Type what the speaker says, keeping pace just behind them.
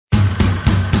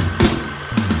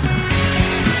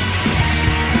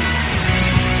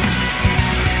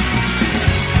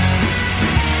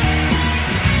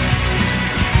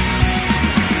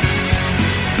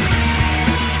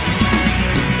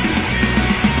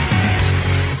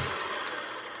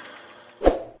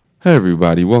Hey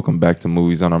everybody, welcome back to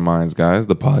Movies on Our Minds, guys,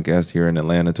 the podcast here in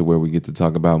Atlanta to where we get to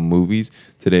talk about movies.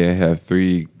 Today I have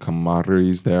three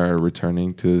camaraderies that are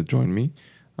returning to join me.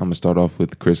 I'm going to start off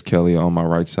with Chris Kelly on my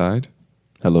right side.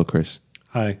 Hello, Chris.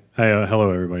 Hi. Hello,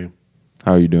 everybody.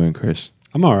 How are you doing, Chris?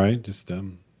 I'm all right. Just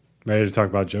ready to talk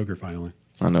about Joker finally.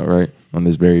 I know, right? On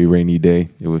this very rainy day,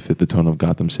 it would fit the tone of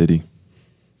Gotham City.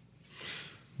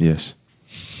 Yes.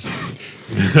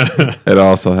 And I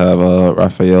also have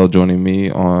Raphael joining me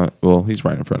on, well, he's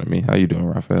right in front of me. How you doing,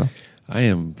 Raphael? I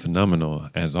am phenomenal,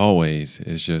 as always.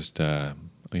 It's just, I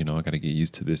got to get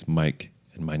used to this mic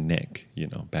and my neck,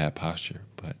 bad posture.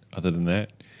 But other than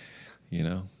that,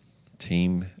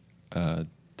 team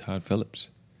Todd Phillips.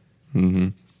 Mm-hmm.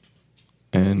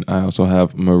 And I also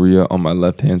have Maria on my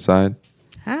left-hand side.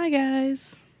 Hi,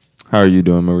 guys. How are you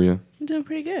doing, Maria? I'm doing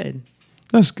pretty good.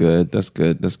 That's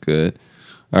good.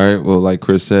 All right. Well, like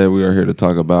Chris said, we are here to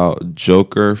talk about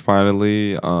Joker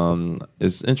finally.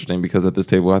 It's interesting because at this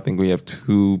table, I think we have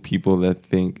two people that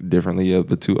think differently of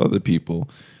the two other people.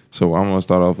 So I'm going to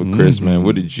start off with Chris, man.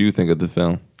 What did you think of the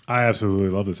film? I absolutely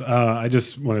love this. I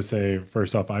just want to say,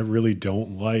 first off, I really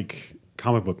don't like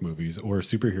comic book movies or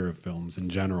superhero films in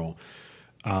general.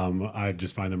 I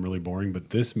just find them really boring. But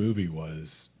this movie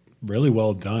was really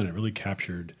well done. It really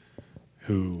captured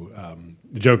who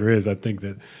the Joker is. I think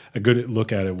that a good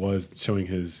look at it was showing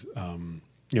his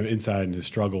inside and his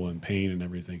struggle and pain and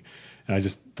everything. And I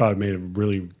just thought it made a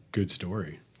really good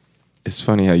story. It's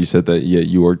funny how you said that. Yeah,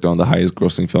 you worked on the highest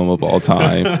grossing film of all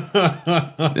time.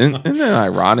 Isn't that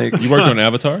ironic? You worked on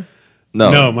Avatar?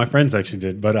 No, my friends actually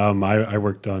did. But I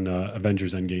worked on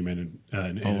Avengers Endgame and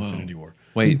Infinity War.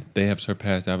 Wait, they have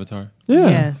surpassed Avatar Yeah.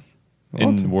 Yes.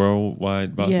 in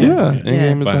worldwide box Yes. Yeah. office?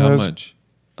 Endgame is By the how highest- much?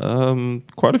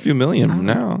 Quite a few million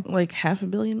now. Like $500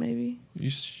 million, maybe? You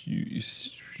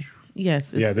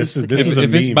Yes. Yeah, this the is- this case. was a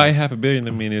if it's meme. by $500 million,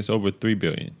 I mean it's over $3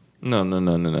 billion. No.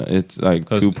 It's like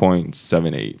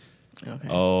 2.78. Okay.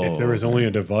 Oh, If there was only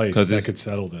a device 'Cause that it's- could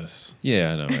settle this.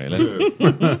 yeah, I know,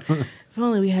 right? If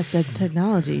only we had said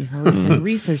technology. We could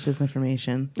research this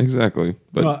information. Exactly.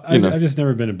 But, Well, I've just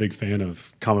never been a big fan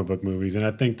of comic book movies. And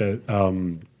I think that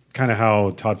kind of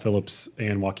how Todd Phillips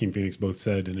and Joaquin Phoenix both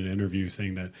said in an interview,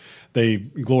 saying that they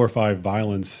glorify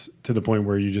violence to the point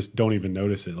where you just don't even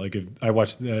notice it. Like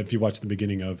if you watch the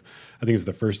beginning of, I think it's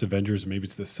the first Avengers, maybe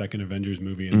it's the second Avengers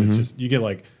movie, and it's just, you get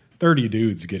like 30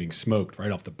 dudes getting smoked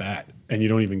right off the bat, and you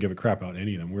don't even give a crap about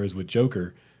any of them. Whereas with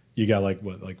Joker, you got like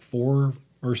 4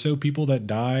 or so people that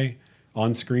die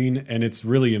on screen, and it's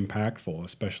really impactful,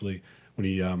 especially when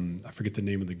he, I forget the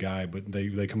name of the guy, but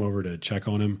they come over to check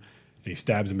on him, and he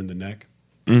stabs him in the neck.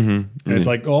 Mm-hmm. And it's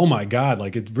like, oh my God,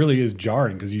 like it really is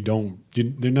jarring because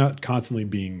they're not constantly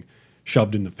being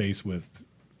shoved in the face with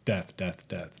death.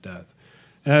 And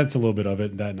that's a little bit of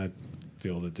it. And I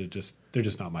feel that they're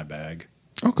just not my bag.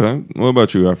 Okay. What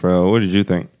about you, Raphael? What did you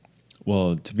think?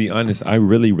 Well, to be honest, I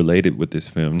really related with this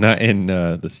film, not in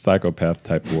the psychopath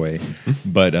type of way,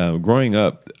 but growing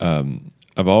up,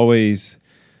 I've always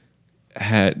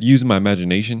had used my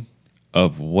imagination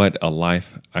of what a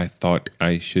life I thought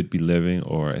I should be living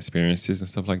or experiences and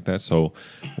stuff like that. So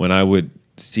when I would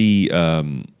see,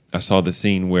 I saw the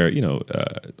scene where,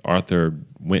 Arthur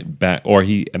went back, or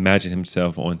he imagined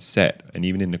himself on set and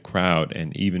even in the crowd,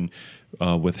 and even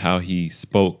with how he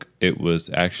spoke, it was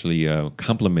actually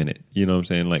complimented. You know what I'm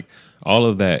saying? Like all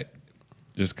of that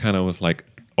just kind of was like,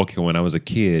 okay, when I was a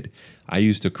kid, I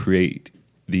used to create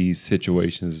these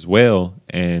situations as well,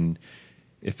 and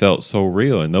it felt so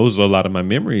real, and those are a lot of my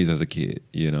memories as a kid,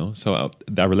 So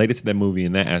I related to that movie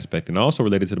in that aspect, and I also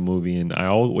related to the movie, and I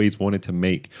always wanted to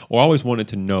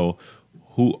know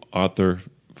who Arthur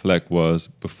Fleck was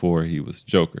before he was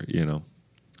Joker,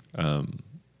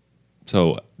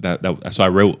 So so I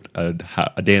wrote a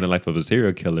day in the life of a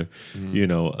serial killer,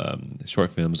 short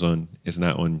films it's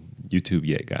not on YouTube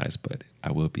yet, guys, but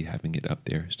I will be having it up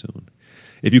there soon.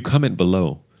 If you comment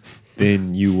below,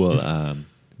 then you will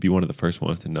be one of the first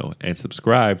ones to know, and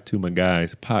subscribe to my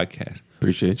guys' podcast.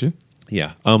 Appreciate you.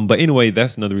 Yeah. But anyway,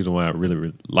 that's another reason why I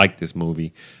really like this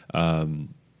movie.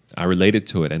 I related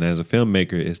to it, and as a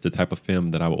filmmaker, it's the type of film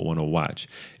that I would want to watch.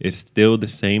 It's still the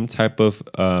same type of,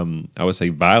 I would say,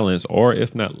 violence, or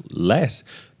if not less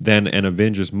than an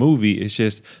Avengers movie. It's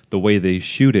just the way they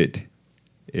shoot it.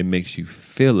 It makes you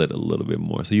feel it a little bit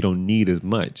more, so you don't need as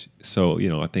much. So,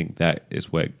 I think that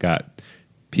is what got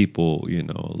people,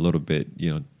 a little bit,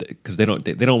 because they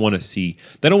don't want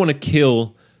to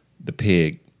kill the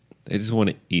pig. They just want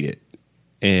to eat it.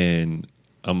 And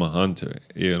I'm a hunter,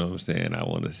 you know what I'm saying? I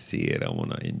want to see it. I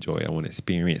want to enjoy it. I want to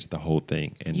experience the whole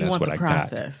thing. And You that's want what the I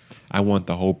process. got. I want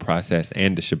the whole process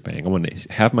and the shebang. I want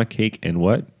to have my cake and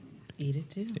what?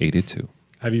 82. 82.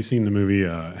 Have you seen the movie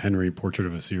Henry: Portrait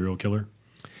of a Serial Killer?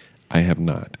 I have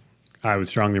not. I would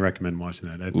strongly recommend watching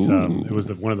that. It's it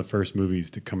was one of the first movies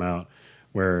to come out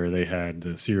where they had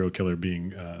the serial killer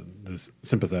being this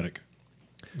sympathetic,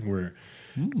 and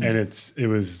it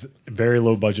was a very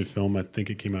low budget film. I think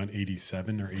it came out in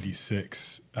 87 or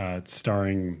 86. It's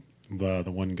starring the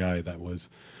one guy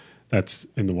that's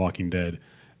in The Walking Dead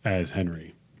as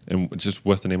Henry. And just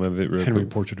what's the name of it? Real Henry: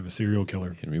 quick? Portrait of a Serial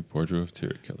Killer. Henry Portrait of a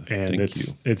Serial Killer. And Thank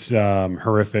you. it's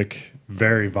horrific,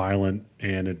 very violent,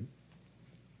 and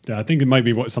I think it might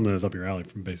be something that's up your alley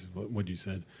from basically what you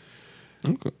said.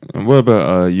 Okay. And what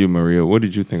about you, Maria? What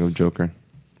did you think of Joker?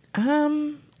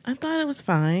 I thought it was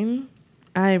fine.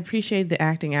 I appreciated the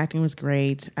acting. Acting was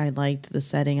great. I liked the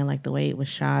setting. I liked the way it was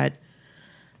shot.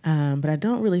 But I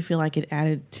don't really feel like it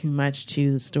added too much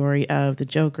to the story of the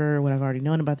Joker, what I've already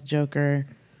known about the Joker.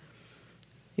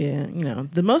 Yeah,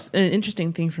 the most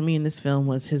interesting thing for me in this film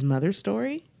was his mother's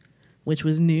story, which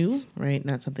was new, right?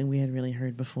 Not something we had really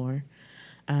heard before.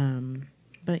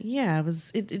 But yeah,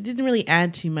 it didn't really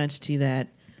add too much to that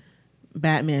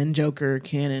Batman Joker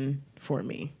canon for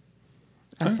me.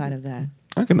 Outside of that,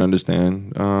 I can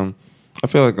understand. I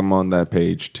feel like I'm on that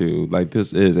page too. Like,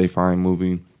 this is a fine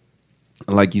movie.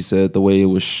 Like you said, the way it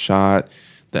was shot,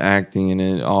 the acting, and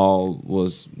it all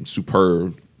was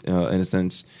superb in a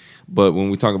sense. But when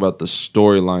we talk about the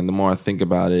storyline, the more I think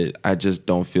about it, I just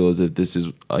don't feel as if this is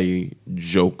a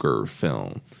Joker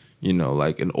film.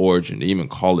 Like an origin. To even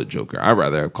call it Joker, I'd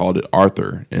rather have called it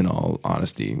Arthur, in all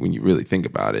honesty, when you really think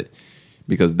about it,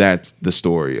 because that's the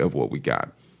story of what we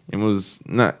got. It was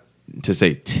not to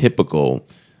say typical,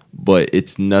 but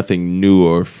it's nothing new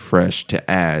or fresh to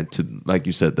add to, like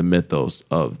you said, the mythos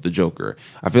of the Joker.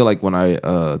 I feel like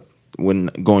when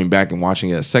going back and watching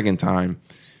it a second time,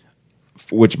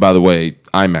 which, by the way,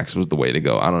 IMAX was the way to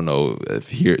go. I don't know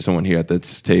if someone here at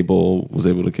this table was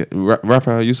able to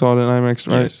Raphael, you saw it in IMAX,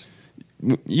 right? Yes.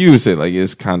 You would say like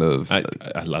it's kind of.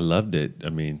 I loved it. I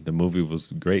mean, the movie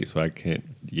was great, so I can't.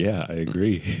 Yeah, I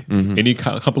agree. Any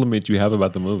compliment you have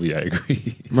about the movie, I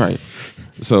agree. Right.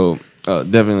 So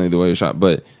definitely the way it was shot.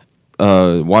 But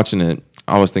watching it,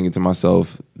 I was thinking to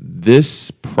myself, this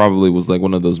probably was like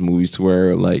one of those movies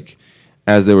where, like,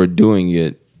 as they were doing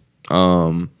it,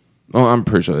 I'm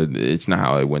pretty sure it's not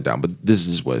how it went down, but this is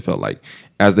just what it felt like.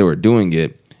 As they were doing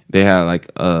it, they had like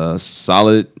a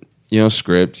solid,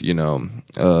 script.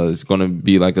 It's going to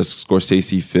be like a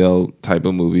Scorsese film type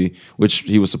of movie, which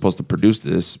he was supposed to produce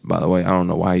this, by the way. I don't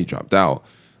know why he dropped out,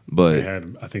 but They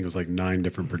had, I think it was like 9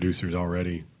 different producers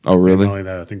already. Oh, really? And not only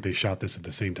that, I think they shot this at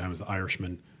the same time as The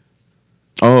Irishman.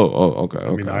 Okay. I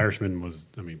mean, The Irishman was,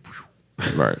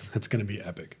 Right. it's going to be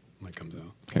epic when it comes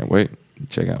out. Can't wait.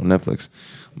 Check out Netflix.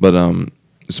 But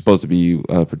it's supposed to be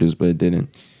produced, but it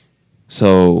didn't.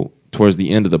 So towards the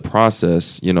end of the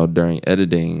process, during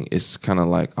editing, it's kind of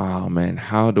like, oh man,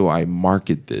 how do I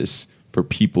market this for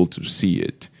people to see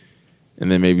it?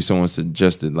 And then maybe someone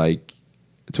suggested, like,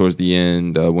 towards the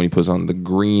end, when he puts on the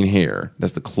green hair,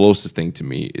 that's the closest thing to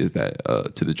me is that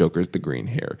to the Joker is the green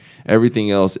hair.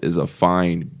 Everything else is a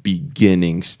fine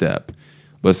beginning step.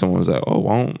 But someone was like,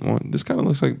 oh, this kind of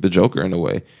looks like the Joker in a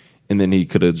way. And then he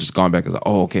could have just gone back and like,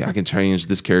 oh, okay, I can change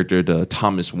this character to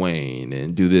Thomas Wayne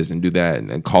and do this and do that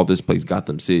and call this place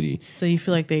Gotham City. so you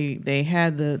feel like they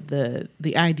had the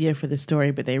idea for the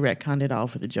story, but they retconned it all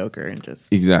for the Joker and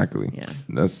just Exactly. Yeah.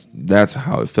 That's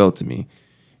how it felt to me.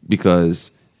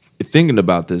 Because thinking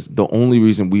about this, the only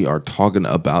reason we are talking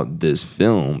about this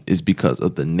film is because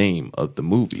of the name of the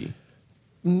movie.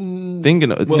 Think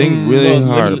really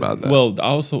hard about that. Well,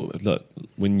 also, look,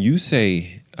 when you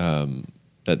say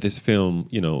that this film,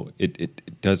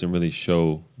 it doesn't really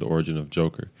show the origin of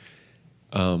Joker,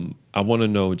 I want to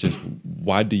know just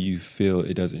why do you feel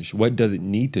it doesn't show? What does it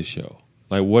need to show?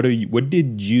 Like, what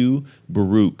did you,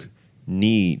 Baruch,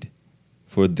 need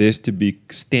for this to be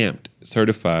stamped,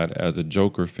 certified as a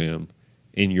Joker film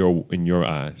in your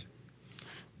eyes?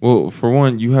 Well, for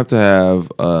one, you have to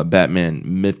have Batman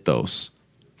mythos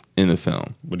in the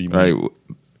film. What do you mean? Right?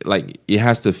 Like, it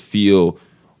has to feel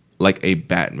like a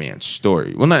Batman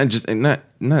story. Well, not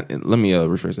let me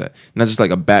rephrase that. Not just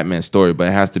like a Batman story, but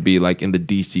it has to be like in the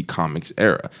DC Comics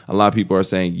era. A lot of people are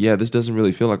saying, yeah, this doesn't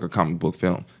really feel like a comic book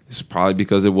film. It's probably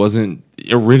because it wasn't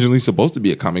originally supposed to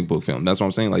be a comic book film. That's what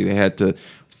I'm saying. Like, they had to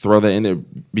throw that in there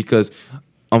because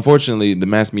unfortunately, the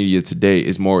mass media today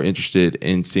is more interested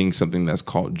in seeing something that's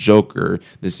called Joker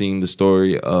than seeing the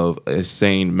story of a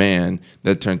sane man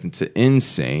that turned into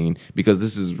insane, because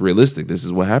this is realistic. This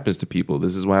is what happens to people.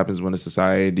 This is what happens when a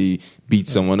society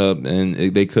beats someone up, and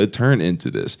they could turn into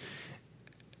this.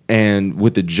 And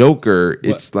with the Joker,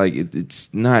 it's like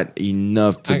it's not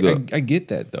enough to go. I get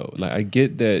that though. Like I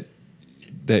get that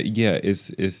yeah,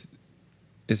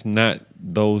 it's not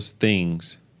those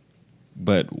things,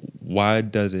 but why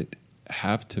does it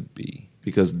have to be?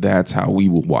 Because that's how we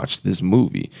will watch this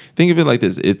movie. Think of it like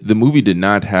this. If the movie did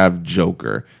not have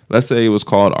Joker, let's say it was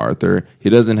called Arthur, he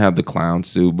doesn't have the clown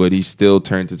suit, but he still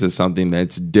turns into something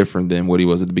that's different than what he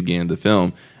was at the beginning of the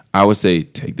film. I would say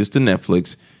take this to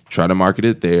Netflix, try to market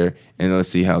it there, and let's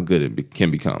see how good it can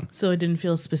become. So it didn't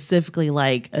feel specifically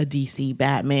like a DC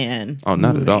Batman. Oh,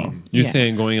 not at all. You're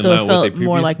saying going in so line it with felt a previous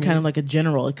more like movie? kind of like a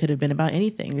general. It could have been about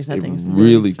anything. There's nothing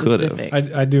really could have.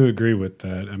 specific. I do agree with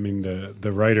that. I mean,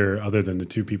 the writer, other than the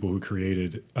two people who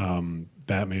created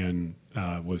Batman,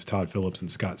 was Todd Phillips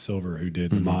and Scott Silver, who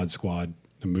did the Mod Squad,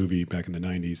 the movie back in the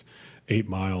 90s, 8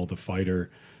 Mile, The Fighter,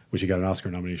 which he got an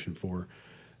Oscar nomination for.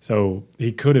 So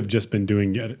he could have just been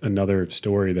doing yet another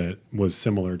story that was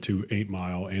similar to 8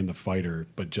 Mile and The Fighter,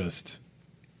 but just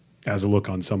as a look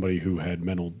on somebody who had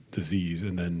mental disease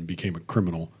and then became a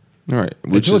criminal. All right.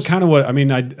 Which is kind of what, I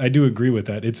mean, I do agree with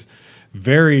that. It's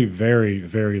very, very,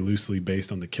 very loosely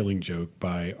based on The Killing Joke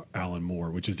by Alan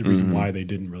Moore, which is the reason why they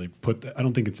didn't really put that. I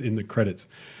don't think it's in the credits,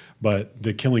 but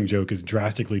The Killing Joke is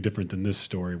drastically different than this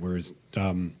story, whereas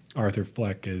Arthur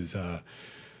Fleck is...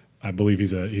 I believe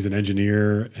he's an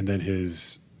engineer, and then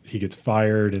he gets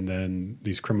fired, and then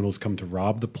these criminals come to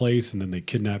rob the place, and then they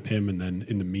kidnap him, and then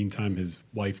in the meantime, his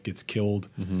wife gets killed.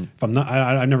 If I'm not,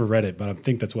 I never read it, but I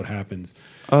think that's what happens.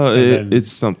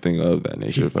 It's something of that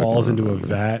nature. He if I can falls into a remember.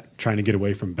 vat trying to get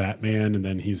away from Batman, and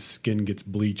then his skin gets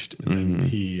bleached, and then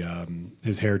he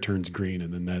his hair turns green,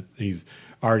 and then that he's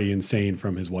already insane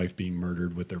from his wife being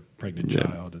murdered with their pregnant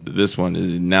child. And This one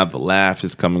is now the laugh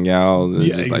is coming out. There's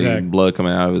Yeah, just exactly. like blood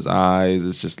coming out of his eyes.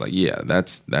 It's just like, yeah,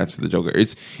 that's the Joker.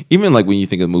 It's even like when you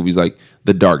think of movies like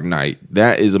The Dark Knight,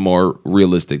 that is a more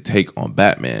realistic take on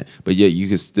Batman. But yet you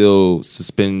can still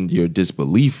suspend your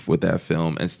disbelief with that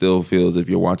film and still feel as if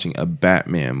you're watching a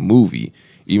Batman movie,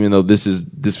 even though this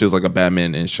feels like a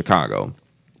Batman in Chicago,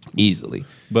 easily.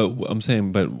 But I'm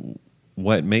saying, but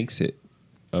what makes it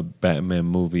a Batman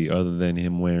movie other than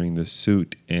him wearing the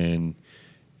suit and,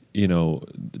 you know,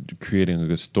 creating a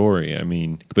good story? I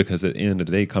mean, because at the end of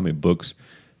the day, comic books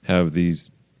have these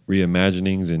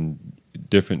reimaginings and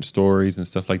different stories and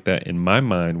stuff like that. In my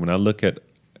mind, when I look at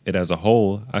it as a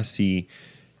whole, I see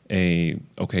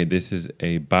this is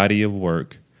a body of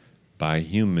work by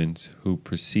humans who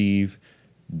perceive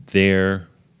their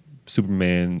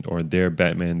Superman or their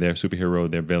Batman, their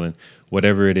superhero, their villain,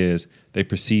 whatever it is, they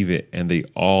perceive it and they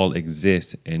all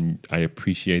exist, and I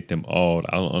appreciate them all.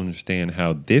 I don't understand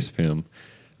how this film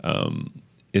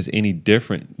is any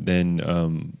different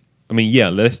than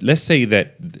let's say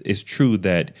that it's true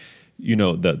that, you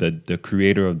know, the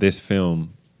creator of this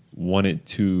film wanted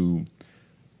to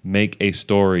make a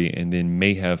story and then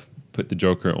may have put the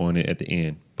Joker on it at the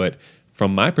end. But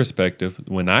from my perspective,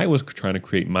 when I was trying to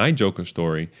create my Joker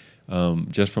story,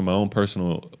 just from my own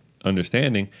personal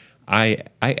understanding, I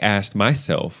asked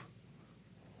myself,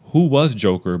 who was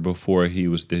Joker before he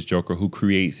was this Joker who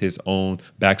creates his own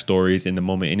backstories in the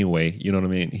moment anyway? You know what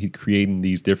I mean? He creating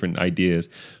these different ideas.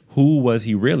 Who was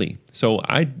he really? So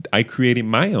I created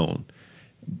my own.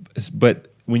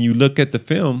 But when you look at the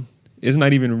film, it's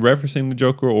not even referencing the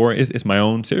Joker, or it's my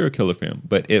own serial killer film.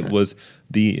 But it was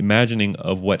the imagining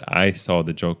of what I saw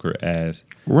the Joker as.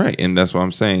 Right, and that's what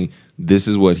I'm saying. This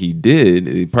is what he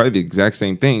did. Probably the exact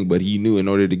same thing, but he knew in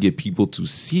order to get people to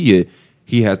see it,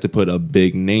 he has to put a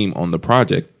big name on the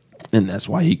project, and that's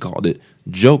why he called it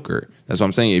Joker. That's what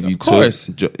I'm saying. If you course.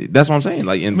 that's what I'm saying.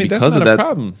 Like, and I mean, because that's not of that, a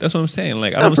problem. That's what I'm saying.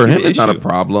 Like, I not don't for see him, the it's not a issue.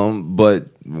 problem. But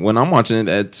when I'm watching it,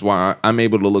 that's why I'm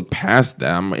able to look past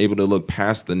that. I'm able to look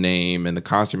past the name and the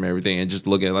costume and everything, and just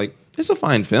look at like, it's a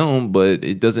fine film, but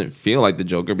it doesn't feel like the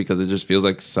Joker because it just feels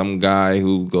like some guy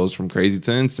who goes from crazy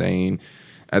to insane.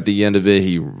 At the end of it,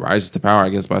 he rises to power, I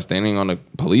guess, by standing on a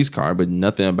police car, but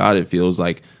nothing about it feels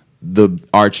like the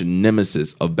arch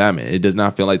nemesis of Batman. It does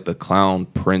not feel like the clown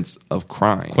prince of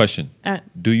crime. Question: Uh,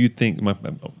 Do you think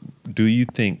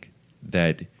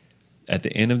that at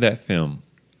the end of that film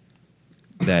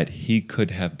that he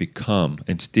could have become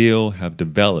and still have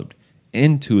developed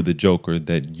into the Joker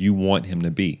that you want him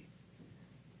to be?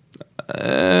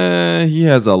 He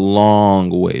has a long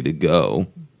way to go.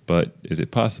 But is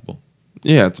it possible?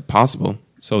 Yeah, it's possible.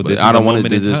 So But this is I don't a want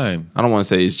moment to in time. I don't want to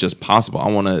say it's just possible. I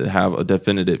want to have a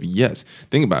definitive yes.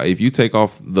 Think about it. If you take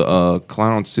off the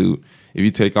clown suit, if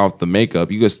you take off the makeup,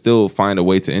 you can still find a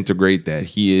way to integrate that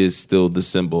he is still the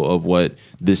symbol of what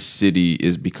this city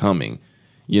is becoming.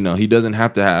 You know, he doesn't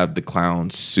have to have the clown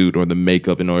suit or the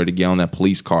makeup in order to get on that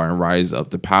police car and rise up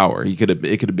to power. It could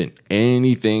have been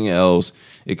anything else.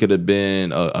 It could have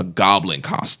been a goblin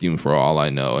costume for all I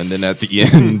know. And then at the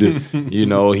end, you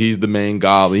know, he's the main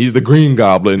goblin. He's the Green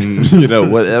Goblin, you know,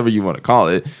 whatever you want to call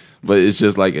it. But it's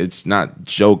just like, it's not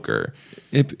Joker.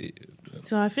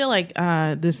 So I feel like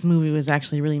this movie was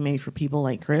actually really made for people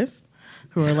like Chris,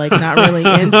 who are like not really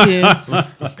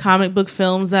into comic book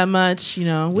films that much, you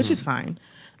know, which is fine.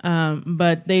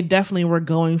 But they definitely were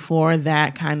going for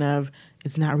that kind of,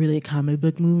 it's not really a comic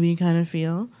book movie kind of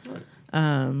feel.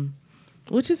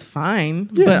 Which is fine.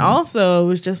 Yeah. But also it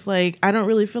was just like, I don't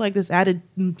really feel like this added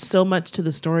so much to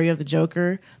the story of the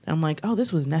Joker that I'm like, oh,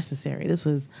 this was necessary. This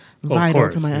was vital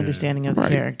to my understanding of the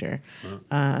character.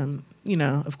 You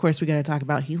know, of course we got to talk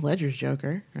about Heath Ledger's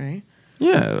Joker, right?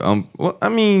 Yeah. Well, I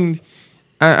mean,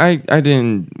 I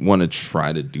didn't want to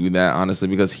try to do that, honestly,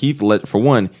 because Heath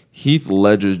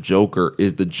Ledger's Joker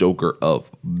is the Joker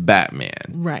of Batman.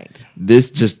 Right. This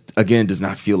just, again, does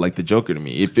not feel like the Joker to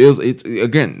me. It feels, it's a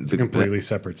completely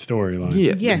separate storyline.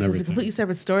 Yeah. Yes, it's a completely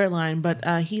separate storyline, but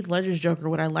Heath Ledger's Joker,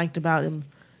 what I liked about him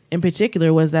in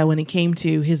particular was that when it came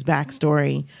to his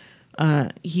backstory,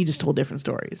 he just told different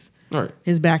stories. Right.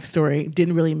 His backstory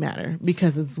didn't really matter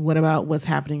because it's about what's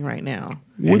happening right now.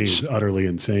 And he's utterly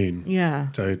insane. Yeah.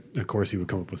 So, of course, he would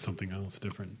come up with something else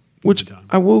different. Which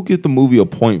I will give the movie a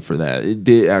point for that. It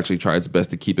did actually try its best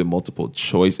to keep it multiple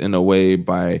choice in a way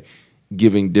by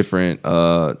giving different,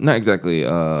 not exactly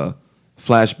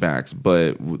flashbacks,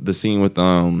 but the scene with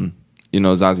you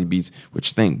know, Zazie Beetz,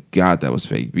 which thank God that was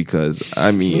fake because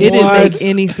I mean, it didn't make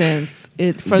any sense.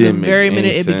 From the very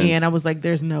minute it began, I was like,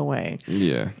 "There's no way."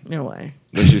 Yeah, no way.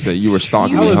 What you say? You were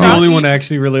stalking. I was the only one that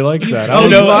actually really liked that. Oh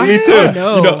no, me too.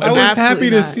 No, you know, I was happy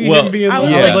to see him being. I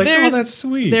was like, "Oh, that's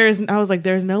sweet." I was like,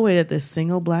 "There's no way that this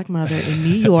single black mother in New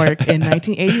York in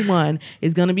 1981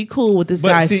 is going to be cool with this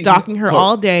guy stalking her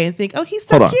all day and think, oh, he's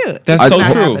so cute." That's so true.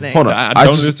 Happening. Hold on, I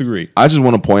don't disagree. I just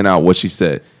want to point out what she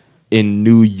said. In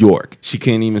New York, she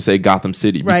can't even say Gotham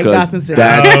City because Gotham City.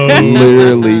 That's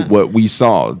literally what we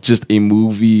saw. Just a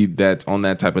movie that's on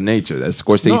that type of nature. That's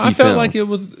Scorsese film. I felt like it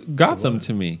was Gotham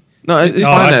to me. No, it's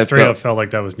fine. That straight up felt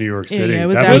like that was New York City. Yeah, it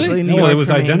was absolutely New York. It was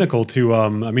identical to. I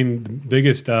mean, the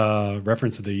biggest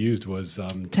reference that they used was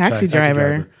Taxi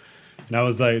Driver. And I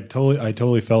was like, I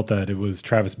totally felt that it was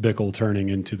Travis Bickle turning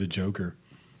into the Joker.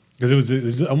 Because it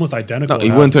was almost identical. No,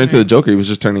 he wouldn't turn into the Joker. He was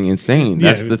just turning insane.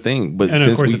 That's the thing. But and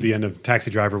of course, at the end of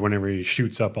Taxi Driver, whenever he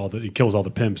shoots up he kills all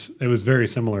the pimps. It was very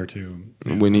similar to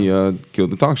when he killed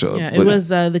the talk show. Yeah, it was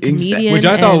the comedian, which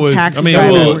I thought was. Taxi I mean,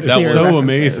 Driver that was so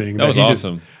amazing. That was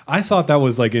awesome. I thought that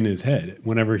was like in his head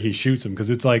whenever he shoots him because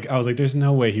it's like I was like, there's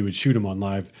no way he would shoot him on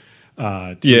live.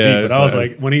 TV. Yeah, but I was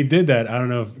like, when he did that, I don't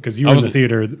know because you were in the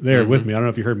theater there with me. I don't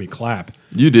know if you heard me clap.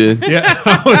 You did. Yeah,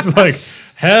 I was like.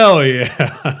 Hell yeah!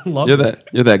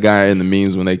 You're that guy in the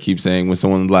memes when they keep saying when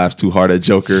someone laughs too hard at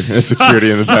Joker, there's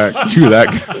security in the back. You that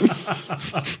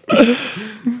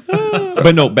guy.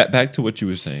 But no, back to what you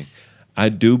were saying. I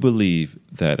do believe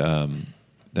that a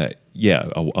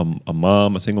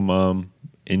single mom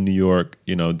in New York,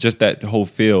 you know, just that whole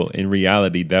feel. In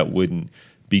reality, that wouldn't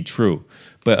be true.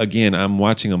 But again, I'm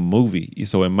watching a movie,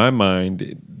 so in my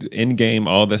mind, Endgame,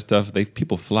 all that stuff,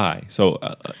 people fly. So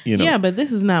you know, yeah, but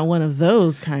this is not one of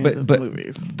those kinds of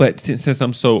movies. But since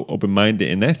I'm so open minded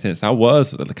in that sense, I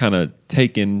was kind of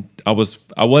taken. I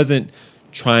wasn't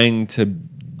trying to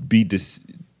be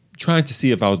trying to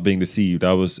see if I was being deceived.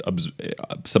 I was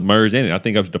submerged in it. I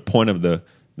think that was the point of the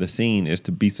scene is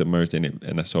to be submerged in it,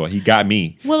 and so he got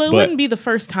me. Well, it wouldn't be the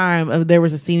first time there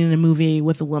was a scene in a movie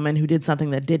with a woman who did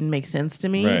something that didn't make sense to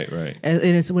me. Right. And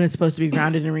it's when it's supposed to be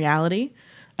grounded in reality.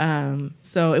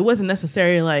 So it wasn't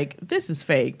necessarily like this is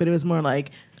fake, but it was more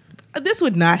like this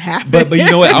would not happen. But you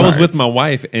know what? I was with my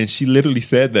wife, and she literally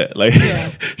said that. Like,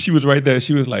 she was right there.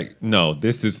 She was like, "No,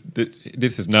 this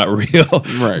is not real."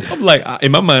 Right. I'm like,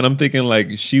 in my mind, I'm thinking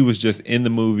like she was just in the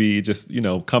movie, just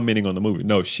commenting on the movie.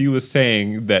 No, she was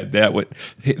saying that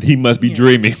he must be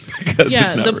dreaming. Because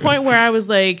it's not the real. point where I was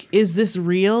like, "Is this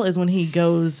real?" is when he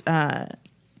goes.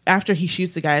 After he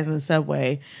shoots the guys in the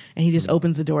subway and he just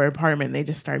opens the door of the apartment and they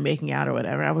just start making out or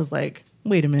whatever. I was like,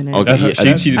 wait a minute. Okay,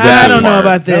 she did I don't know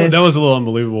about this. That was a little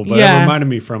unbelievable, but it reminded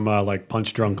me from like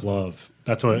Punch Drunk Love.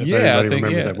 That's what everybody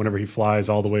remembers. That whenever he flies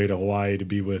all the way to Hawaii to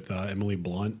be with Emily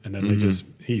Blunt, and then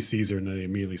he sees her and then they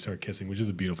immediately start kissing, which is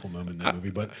a beautiful moment in that movie.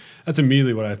 But that's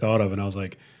immediately what I thought of, and I was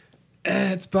like,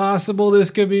 it's possible this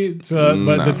could be.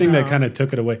 But the thing that kind of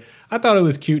took it away, I thought it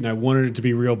was cute and I wanted it to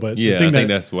be real. But I think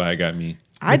that's why it got me.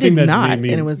 I thing did that not, made me-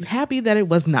 and it was happy that it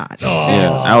was not.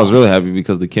 Yeah, I was really happy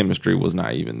because the chemistry was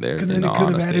not even there. Because In then it all could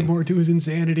have honesty. added more to his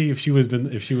insanity if she would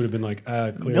have been like,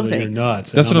 clearly you're thanks.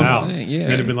 nuts. That's and what I'm out. saying, yeah.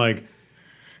 And have been like,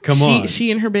 come on.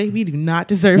 She and her baby do not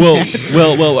deserve Well, that.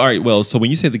 well, all right. Well, so when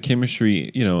you say the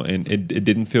chemistry, and it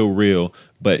didn't feel real,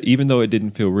 but even though it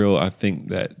didn't feel real, I think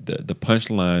that the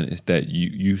punchline is that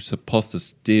you're supposed to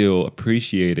still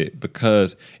appreciate it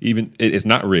because even it's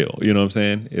not real. You know what I'm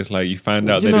saying? It's like you find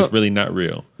out that it's really not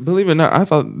real. Believe it or not, I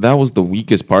thought that was the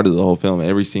weakest part of the whole film.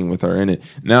 Every scene with her in it.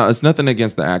 Now, it's nothing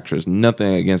against the actress,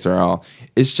 nothing against her at all.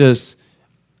 It's just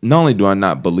not only do I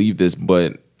not believe this,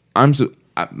 but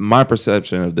my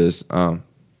perception of this.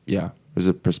 There's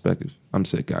a perspective. I'm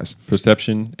sick, guys.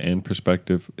 Perception and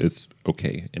perspective is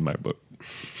okay in my book.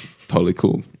 Totally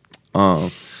cool.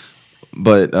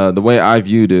 But the way I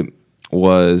viewed it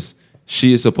was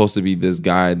she is supposed to be this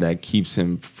guy that keeps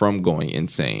him from going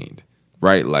insane,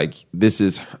 right? Like this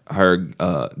is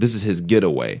his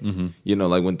getaway.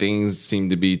 Like when things seem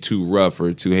to be too rough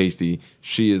or too hasty,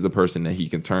 she is the person that he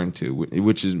can turn to,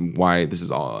 which is why this is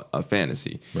all a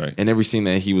fantasy. Right. And every scene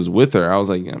that he was with her, I was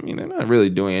like, they're not really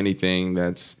doing anything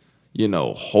that's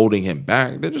holding him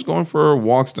back. They're just going for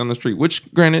walks down the street,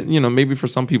 which granted, maybe for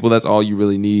some people that's all you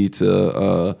really need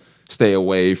to stay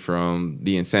away from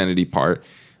the insanity part.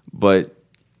 But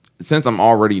since I'm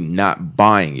already not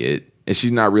buying it and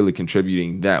she's not really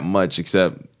contributing that much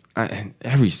except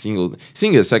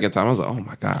seeing it a second time, I was like, oh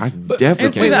my God, I definitely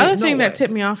And see, can't. the other thing that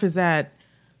tipped me off is that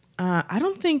I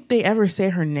don't think they ever say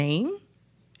her name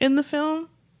in the film.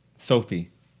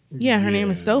 Sophie. Yeah, her name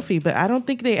is Sophie, but I don't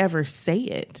think they ever say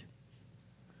it.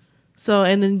 So,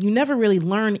 and then you never really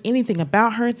learn anything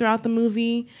about her throughout the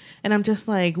movie. And I'm just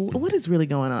like, what is really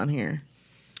going on here?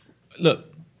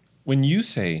 Look, when you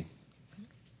say,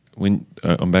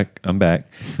 I'm back.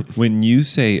 When you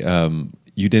say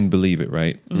you didn't believe it,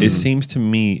 right? It seems to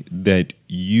me that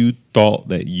you thought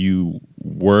that you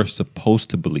were supposed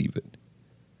to believe it,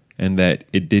 and that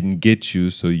it didn't get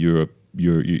you, so you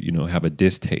have a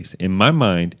distaste. In my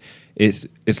mind, it's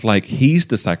like he's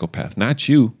the psychopath, not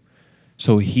you.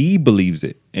 So he believes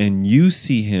it, and you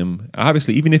see him.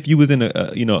 Obviously, even if you was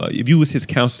if you was his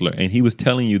counselor and he was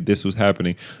telling you this was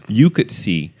happening, you could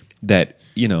see that.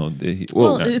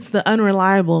 It's the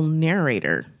unreliable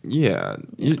narrator. Yeah,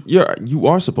 you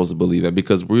are supposed to believe that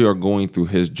because we are going through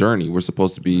his journey. We're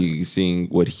supposed to be seeing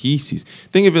what he sees.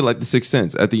 Think of it like The Sixth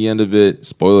Sense. At the end of it,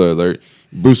 spoiler alert,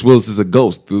 Bruce Willis is a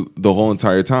ghost through the whole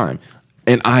entire time.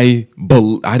 And I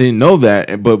didn't know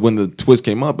that, but when the twist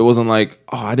came up, it wasn't like,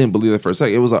 oh, I didn't believe that for a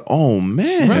second. It was like, oh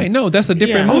man, right? No, that's a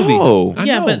different Yeah. movie. Oh. I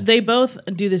Yeah, know. but they both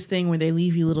do this thing where they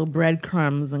leave you little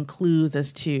breadcrumbs and clues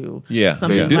as to something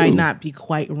they do. might not be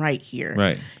quite right here.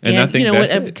 Right. And I think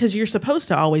that's it. because you're supposed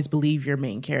to always believe your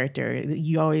main character.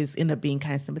 You always end up being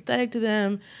kind of sympathetic to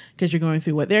them because you're going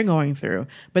through what they're going through.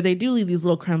 But they do leave these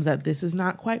little crumbs that this is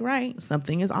not quite right.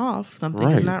 Something is off. Something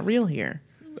is Right. not real here.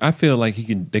 I feel like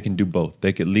they can do both.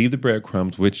 They could leave the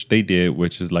breadcrumbs, which they did,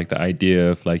 which is like the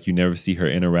idea of like you never see her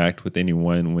interact with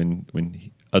anyone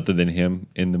when other than him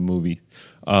in the movie.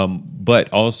 But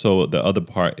also the other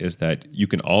part is that you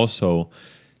can also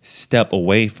step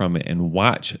away from it and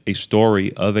watch a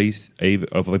story of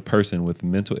a person with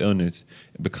mental illness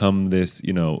become this,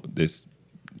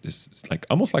 it's like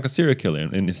almost like a serial killer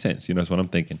in a sense, that's what I'm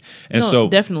thinking. And No, so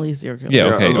definitely serial killer. yeah,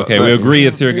 Yeah, okay, we exactly. agree.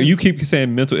 It's serial. You keep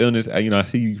saying mental illness. I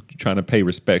see you trying to pay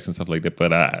respects and stuff like that,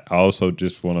 but I also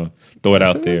just want to throw it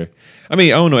out there. I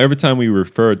mean, I don't know. Every time we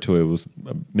referred to it, was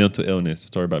a mental illness, a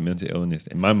story about mental illness.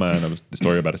 In my mind, it was the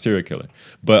story about a serial killer.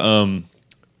 But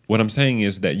what I'm saying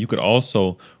is that you could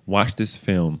also watch this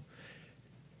film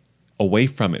away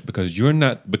from it because you're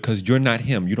not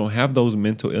him. You don't have those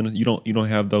mental illness. You don't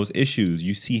have those issues.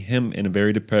 You see him in a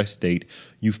very depressed state.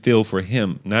 You feel for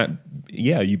him.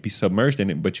 You'd be submerged in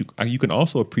it, but you can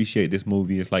also appreciate this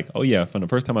movie. It's like, oh yeah, from the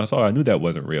first time I saw it, I knew that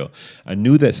wasn't real. I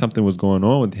knew that something was going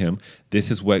on with him. This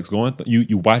is what's going through.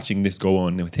 You watching this go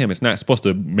on with him. It's not supposed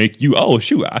to make you, oh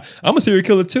shoot, I'm a serial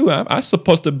killer too. I'm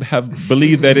supposed to have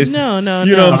believed that it's No, You know no.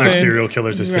 what I'm Other saying? serial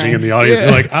killers are sitting Right. in the audience and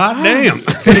be like, damn.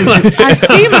 I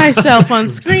see myself on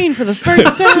screen for the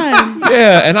first time.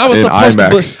 Yeah, and I was In supposed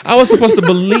IMAX. I was supposed to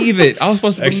believe it. I was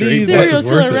supposed to Extra believe $8 that. Serial is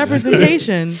worth killer it.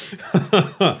 representation.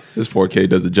 This 4K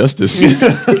does it justice.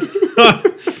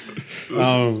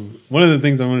 One of the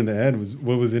things I wanted to add was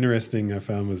what was interesting I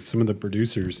found was some of the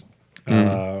producers.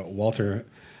 Walter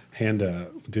Handa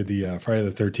did the Friday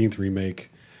the 13th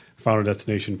remake, Final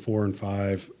Destination 4 and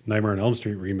 5, Nightmare on Elm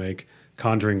Street remake,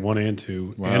 Conjuring 1 and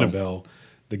 2, Wow. Annabelle,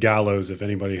 The Gallows. If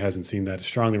anybody hasn't seen that, I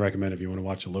strongly recommend if you want to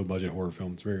watch a low budget horror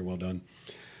film. It's very well done.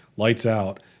 Lights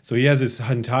Out. So he has this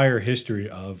entire history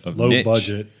of low niche.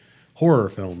 budget horror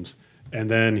films, and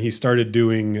then he started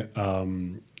doing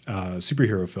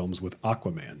superhero films with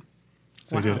Aquaman.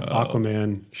 So he did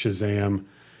Aquaman, Shazam,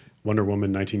 Wonder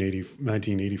Woman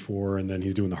 1984, and then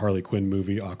he's doing the Harley Quinn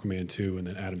movie, Aquaman 2, and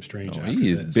then Adam Strange. Oh, after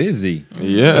he is this. busy.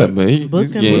 Yeah, but he's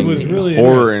Booked him getting It was really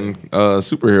horror and interesting.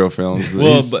 superhero films.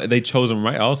 Well, He's- but they chose him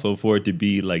right also for it to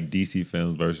be like DC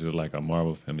films versus like a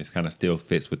Marvel film. It kind of still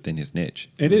fits within his niche.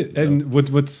 It is, and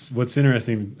what's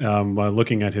interesting by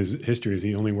looking at his history is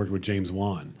he only worked with James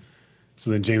Wan. So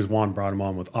then James Wan brought him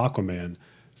on with Aquaman.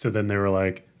 So then they were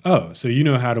like, "Oh, so you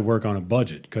know how to work on a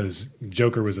budget?" Because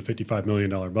Joker was a $55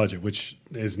 million budget, which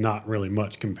is not really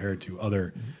much compared to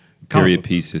other comic Period book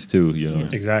pieces too, you know.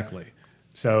 Exactly.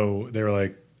 So they were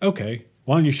like, "Okay,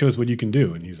 why don't you show us what you can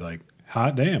do?" And he's like,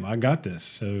 "Hot damn, I got this."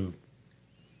 So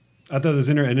I thought it was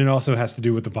interesting, and it also has to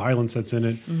do with the violence that's in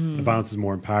it. The violence is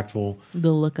more impactful.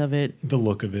 The look of it. The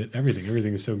look of it,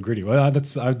 everything is so gritty. Well, I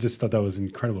just thought that was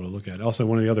incredible to look at. Also,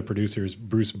 one of the other producers,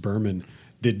 Bruce Berman,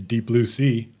 did Deep Blue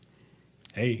Sea.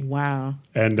 Hey, Wow.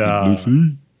 and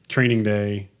Training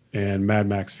Day and Mad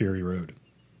Max Fury Road.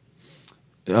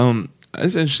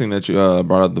 It's interesting that you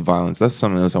brought up the violence. That's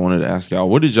something else I wanted to ask y'all.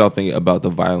 What did y'all think about the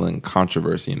violent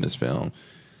controversy in this film?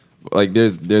 Like,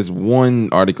 there's one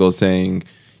article saying,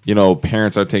 you know,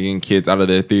 parents are taking kids out of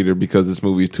their theater because this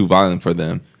movie is too violent for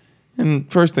them. And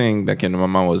first thing that came to my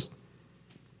mind was,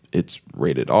 it's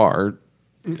rated R.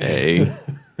 A.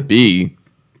 B.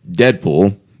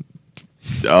 Deadpool.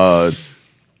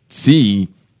 C.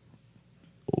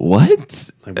 What?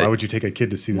 Like, why would you take a kid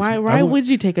to see this? Why would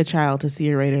you take a child to see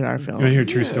a rated R film? You want to hear a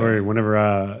true story?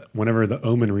 Whenever the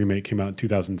Omen remake came out in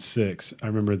 2006, I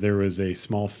remember there was a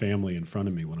small family in front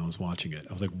of me when I was watching it.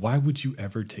 I was like, why would you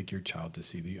ever take your child to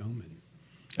see the Omen?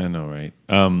 I know, right?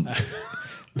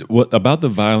 What about the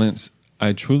violence?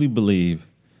 I truly believe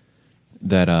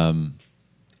that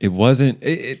it wasn't.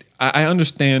 I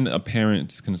understand a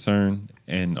parent's concern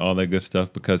and all that good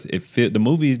stuff because the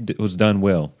movie was done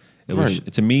well. It was,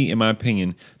 Right. to me, in my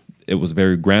opinion, it was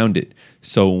very grounded.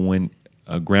 So when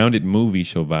a grounded movie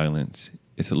show violence,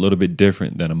 it's a little bit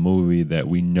different than a movie that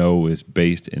we know is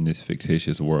based in this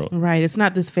fictitious world. Right. It's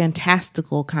not this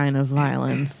fantastical kind of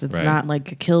violence. It's Right. not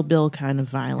like a Kill Bill kind of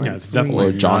violence. Yeah, it's where definitely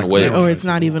Or John not Wick. glamorized or it's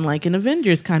not at even all. like an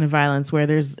Avengers kind of violence where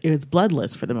it's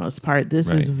bloodless for the most part. This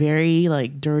is Right. very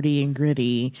like dirty and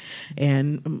gritty,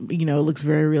 and it looks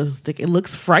very realistic. It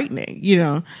looks frightening.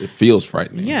 It feels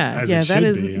frightening. Yeah, As yeah, it that should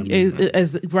is, be, I mean.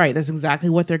 is right. That's exactly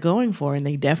what they're going for, and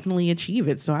they definitely achieve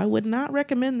it. So I would not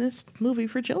recommend this movie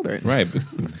for children. Right,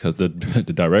 because the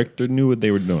director knew what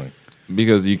they were doing.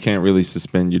 Because you can't really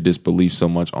suspend your disbelief so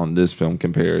much on this film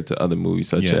compared to other movies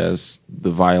such Yes. as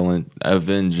the violent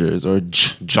Avengers or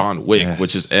John Wick, Yes.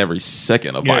 which is every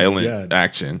second of Yeah, violent yeah.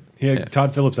 action.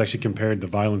 Todd Phillips actually compared the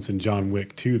violence in John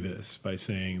Wick to this by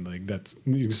saying like that's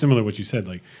similar to what you said.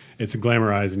 Like it's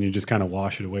glamorized and you just kind of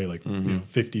wash it away. Like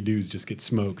 50 dudes just get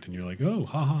smoked and you're like, oh,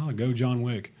 ha ha, ha, go John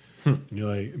Wick. And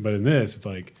you're like, but in this, it's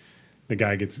like the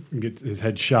guy gets his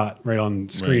head shot right on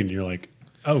screen, Right. and you're like,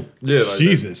 oh, Yeah, like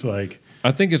Jesus, like.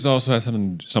 I think it's also has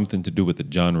something to do with the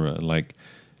genre. Like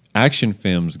action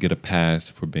films get a pass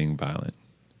for being violent.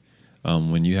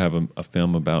 When you have a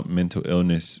film about mental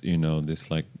illness, this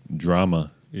like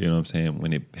drama, you know what I'm saying?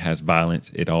 When it has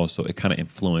violence, it kind of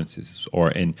influences,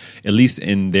 or at least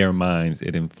in their minds,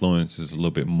 it influences a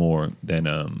little bit more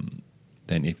than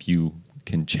if you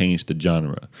can change the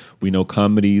genre. We know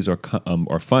comedies are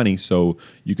funny, so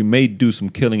you can do some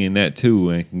killing in that too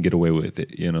and can get away with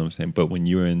it. You know what I'm saying? But when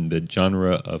you're in the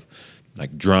genre of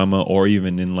like drama, or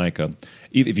even in like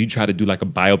if you try to do like a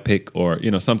biopic or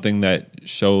something that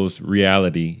shows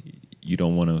reality, you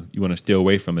want to steer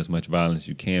away from as much violence as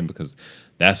you can, because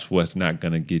that's what's not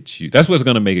going to get you. That's what's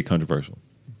going to make it controversial.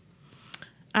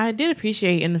 I did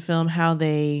appreciate in the film how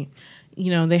they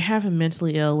have him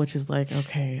mentally ill, which is like,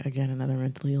 okay, again, another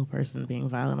mentally ill person being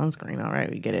violent on screen. All right,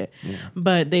 we get it. Yeah.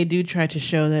 But they do try to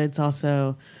show that it's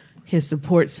also his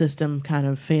support system kind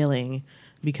of failing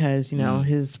because,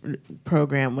 his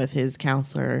program with his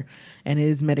counselor and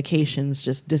his medications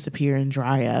just disappear and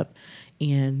dry up.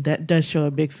 And that does show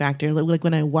a big factor. Like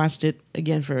when I watched it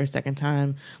again for a second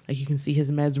time, like you can see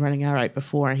his meds running out right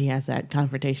before he has that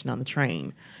confrontation on the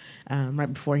train.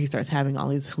 Right before he starts having all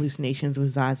these hallucinations with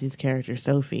Zazi's character,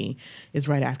 Sophie, is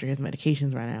right after his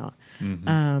medications run out.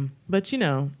 Mm-hmm. But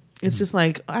it's just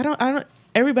like, I don't,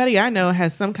 everybody I know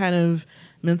has some kind of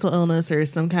mental illness or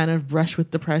some kind of brush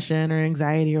with depression or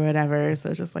anxiety or whatever. So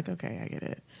it's just like, okay, I get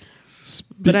it.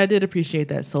 But I did appreciate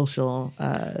that social,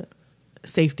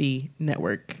 safety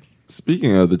network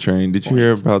Speaking of the train, did you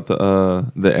hear about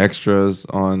the extras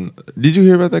on? Did you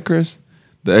hear about that, Chris?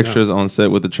 The extras on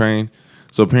set with the train.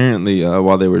 So apparently,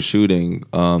 while they were shooting,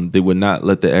 they would not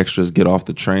let the extras get off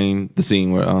the train. The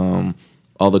scene where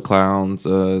all the clowns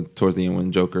towards the end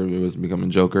when Joker was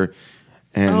becoming Joker.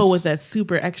 And with that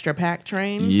super extra packed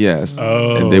train. yes,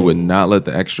 and they would not let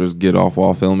the extras get off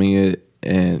while filming it,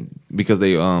 and because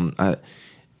they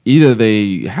either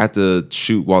they had to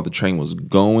shoot while the train was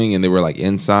going and they were like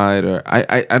inside, or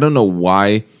I don't know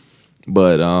why,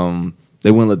 but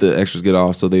they wouldn't let the extras get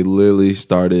off, so they literally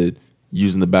started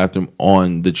using the bathroom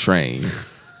on the train.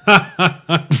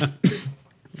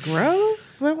 Gross.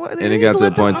 And it got to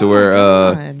the point to where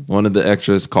one of the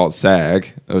extras called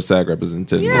SAG, or SAG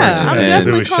representative. Yeah, I'm As it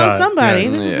definitely was calling shot. somebody. Yeah.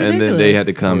 This is and then they had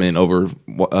to ridiculous.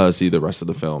 come in see the rest of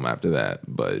the film after that.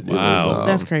 But it Wow. was,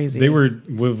 That's crazy. They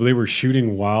were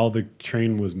shooting while the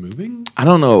train was moving. I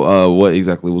don't know what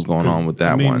exactly was going on with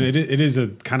that one. It is a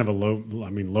kind of a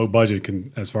low budget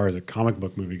as far as a comic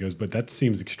book movie goes, but that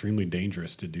seems extremely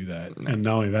dangerous to do that. And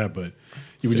not only that, but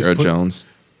you would Sarah just Jones.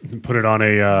 put it on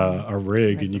a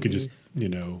rig, Rest and you in could peace. just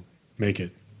make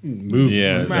it move.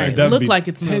 Yeah, Right. That'd Look be like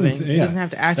it's moving. It yeah. doesn't have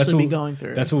to That's actually be what- going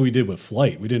through. That's what we did with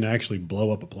Flight. We didn't actually blow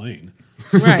up a plane.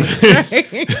 right.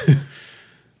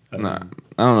 Right. Nah,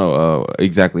 I don't know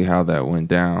exactly how that went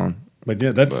down. But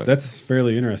yeah, that's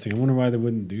fairly interesting. I wonder why they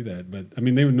wouldn't do that. But I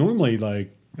mean, they would normally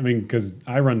because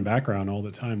I run background all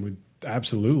the time, would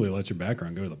absolutely let your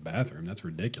background go to the bathroom. That's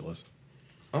ridiculous.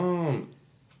 About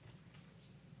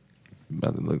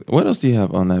to look- What else do you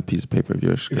have on that piece of paper of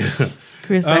yours, Chris?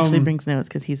 Chris actually brings notes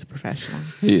because he's a professional.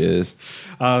 He is.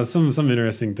 Some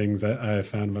interesting things that I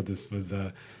found about this was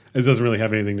this doesn't really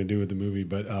have anything to do with the movie,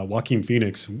 but Joaquin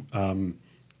Phoenix,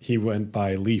 he went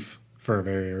by Leaf for a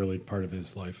very early part of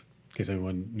his life. In case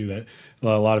anyone knew that, a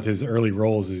lot of his early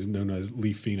roles is known as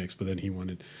Leaf Phoenix, but then he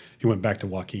went back to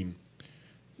Joaquin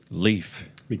Leaf.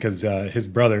 because his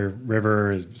brother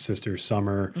River, his sister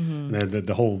Summer, and then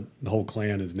the whole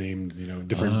clan is named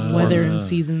different forms. Weather and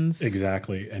seasons.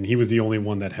 Exactly, and he was the only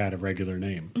one that had a regular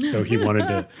name. So he wanted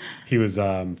to. He was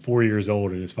 4 years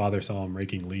old, and his father saw him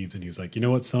raking leaves, and he was like, "You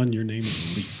know what, son? Your name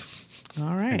is Leaf." All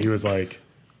And right. he was like,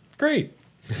 "Great."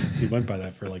 He went by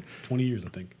that for like 20 years, I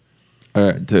think. All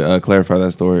right, to clarify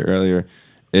that story earlier,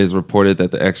 it is reported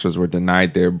that the extras were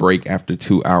denied their break after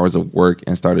 2 hours of work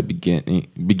and started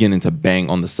beginning to bang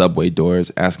on the subway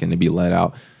doors, asking to be let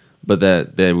out, but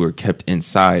that they were kept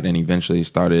inside and eventually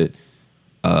started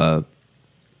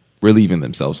relieving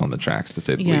themselves on the tracks, to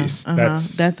say the Yeah. least.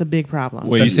 That's a big problem.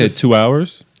 Wait, you That's said just- 2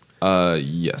 hours?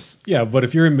 Yes. Yeah, but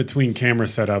if you're in between camera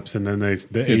setups and then the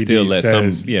You AD still let some-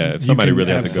 says, yeah, if you somebody can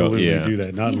really have to go, absolutely yeah. do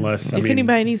that. Not unless If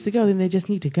anybody needs to go, then they just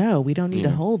need to go. We don't need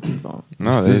to hold people.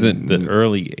 No, This they isn't the didn't.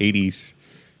 early 80s.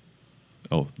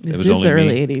 Oh, it This was is only the me.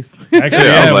 early 80s. Actually,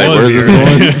 Yeah, I was it like, where's here.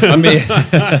 this going?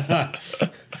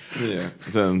 Yeah.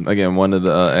 So again, one of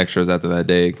the extras after that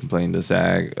day complained to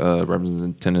SAG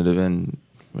representative, and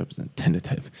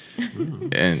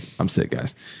I'm sick,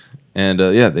 guys. And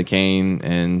yeah, they came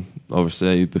and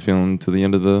oversaw the film to the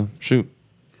end of the shoot.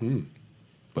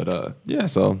 But yeah,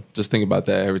 so just think about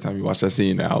that every time you watch that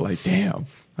scene now. Like, damn,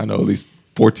 I know at least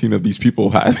 14 of these people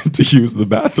had to use the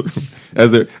bathroom.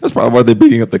 That's probably why they're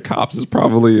beating up the cops. It's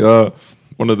probably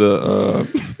one of the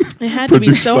It had to be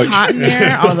produced so like- hot in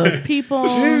there. All those people.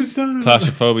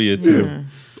 Claustrophobia, too.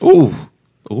 ooh,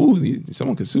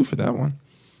 someone could sue for that one.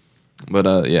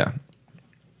 But yeah.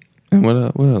 And what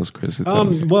else, Chris?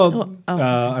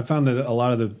 I found that a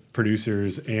lot of the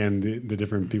producers and the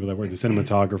different people that work, the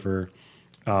cinematographer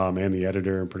and the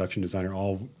editor and production designer,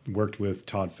 all worked with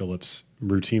Todd Phillips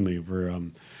routinely.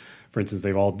 For instance,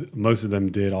 most of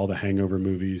them did all the Hangover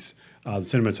movies. The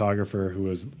cinematographer, who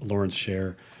was Lawrence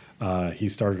Sher, he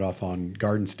started off on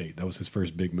Garden State. That was his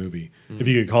first big movie. If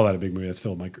you could call that a big movie, that's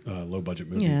still a low budget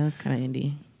movie. Yeah, that's kind of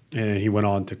indie. And he went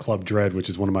on to Club Dread, which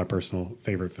is one of my personal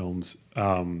favorite films.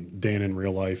 Dan in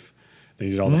Real Life. Then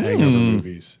he did all the Hangover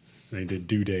movies. Then he did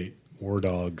Due Date, War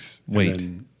Dogs. and Wait.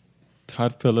 then-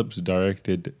 Todd Phillips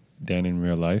directed Dan in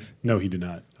Real Life. no, he did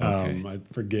not. Okay. I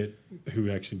forget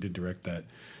who actually did direct that.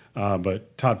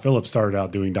 But Todd Phillips started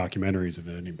out doing documentaries, if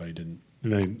anybody didn't.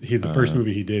 And then the first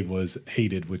movie he did was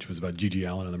Hated, which was about Gigi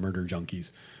Allen and the Murder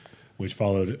Junkies, which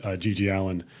followed Gigi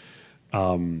Allen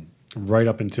right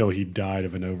up until he died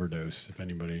of an overdose. If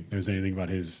anybody knows anything about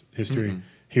his history,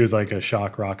 he was like a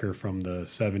shock rocker from the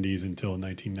 70s until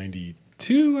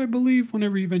 1992, I believe,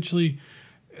 whenever he eventually...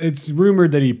 It's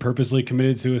rumored that he purposely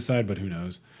committed suicide, but who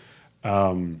knows?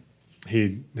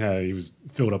 He was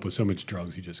filled up with so much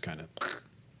drugs, he just kind of...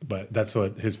 But that's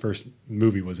what his first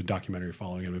movie was, a documentary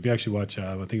following him. If you actually watch,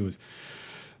 I think it was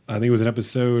I think it was an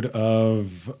episode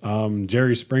of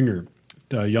Jerry Springer.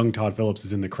 Young Todd Phillips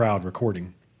is in the crowd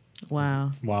recording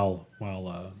Wow. while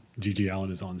Gigi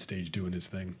Allen is on stage doing his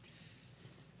thing.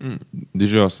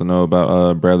 Did you also know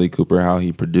about Bradley Cooper, how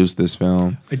he produced this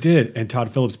film? I did, and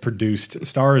Todd Phillips produced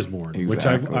Stars Born,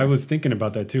 Exactly. which I was thinking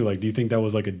about that too. Like, do you think that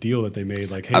was like a deal that they made?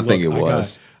 Like, hey, I look, think it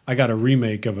was. I got a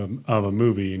remake of a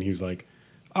movie, and he was like,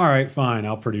 all right, fine,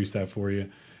 I'll produce that for you.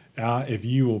 If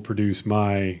you will produce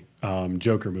my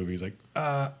Joker movie, he's like,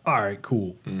 all right,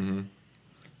 cool.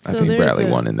 I think Bradley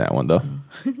won in that one, though.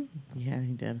 Yeah,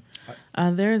 he did.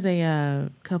 There's a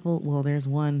couple. Well, there's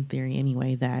one theory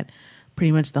anyway that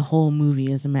pretty much the whole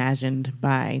movie is imagined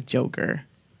by Joker.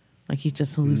 Like he's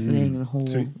just hallucinating the whole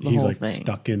So the he's whole like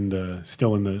thing.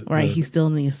 still in the Right, the- he's still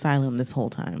in the asylum this whole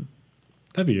time.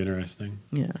 that'd be interesting.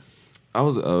 Yeah. I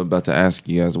was about to ask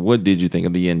you guys, what did you think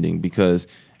of the ending? Because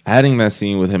adding that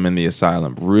scene with him in the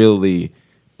asylum really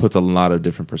puts a lot of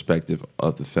different perspective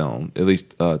of the film. At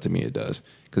least to me, it does.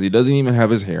 Because he doesn't even have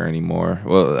his hair anymore.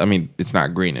 Well, I mean, it's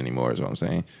not green anymore, is what I'm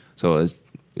saying. So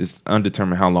it's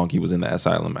undetermined how long he was in the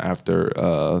asylum after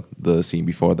the scene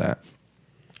before that.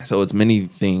 So it's many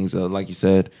things. Like you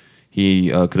said, he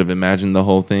could have imagined the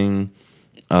whole thing.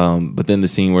 But then the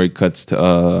scene where he cuts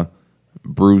to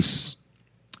Bruce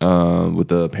with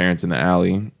the parents in the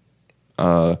alley,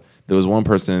 there was one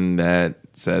person that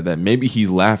said that maybe he's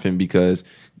laughing because,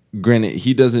 granted,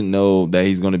 he doesn't know that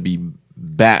he's going to be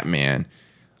Batman,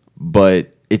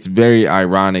 but it's very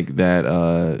ironic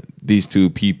that these two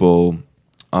people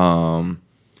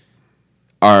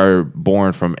are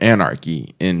born from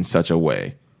anarchy in such a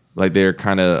way. Like they're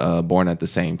kind of born at the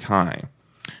same time.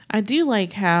 I do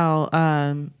like how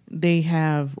they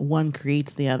have one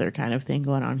creates the other kind of thing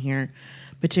going on here,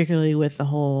 particularly with the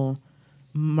whole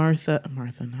not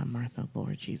Martha,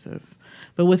 Lord Jesus,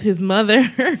 but with his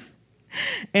mother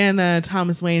and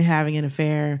Thomas Wayne having an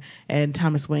affair and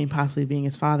Thomas Wayne possibly being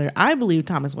his father. I believe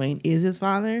Thomas Wayne is his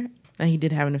father, and he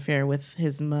did have an affair with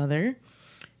his mother,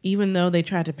 even though they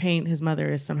tried to paint his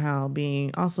mother as somehow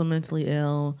being also mentally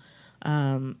ill.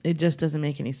 It just doesn't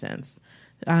make any sense.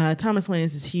 Thomas Wayne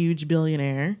is this huge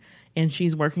billionaire, and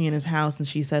she's working in his house, and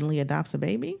she suddenly adopts a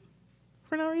baby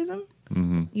for no reason.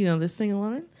 Mm-hmm. You know, this single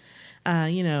woman.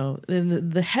 You know,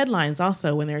 the headlines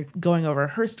also when they're going over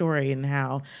her story and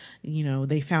how, you know,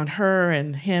 they found her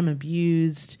and him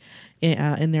abused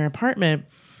in their apartment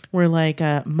were like,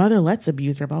 mother lets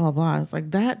abuse her, blah, blah, blah. It's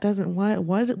like, that doesn't,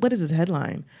 what is his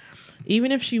headline?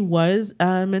 Even if she was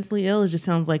mentally ill, it just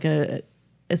sounds like a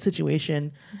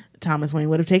situation Thomas Wayne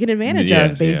would have taken advantage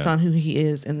of based on who he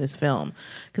is in this film.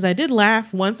 Because I did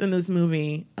laugh once in this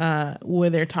movie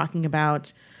where they're talking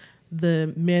about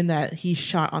the men that he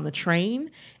shot on the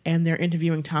train, and they're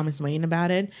interviewing Thomas Wayne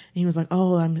about it. And he was like,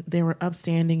 they were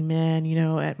upstanding men, you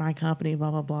know, at my company,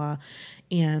 blah, blah, blah.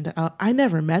 And I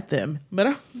never met them,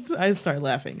 but I started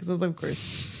laughing because I was like, of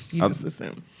course, you just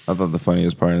assume. I thought the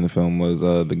funniest part in the film was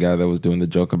the guy that was doing the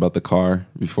joke about the car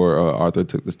before Arthur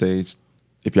took the stage.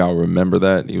 If y'all remember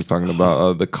that, he was talking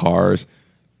about the cars.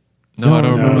 No, I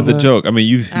don't remember the joke. I mean,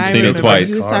 you've seen it twice.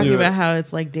 He was talking about how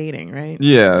it's like dating, right?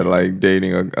 Yeah, like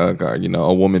dating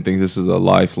a woman thinks this is a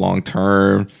lifelong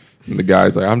term. And the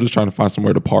guy's like, I'm just trying to find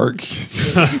somewhere to park.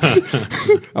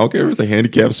 I don't care if it's a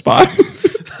handicapped spot.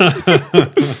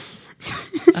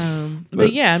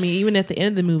 But yeah, I mean, even at the end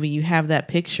of the movie, you have that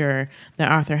picture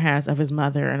that Arthur has of his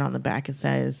mother, and on the back it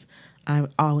says, I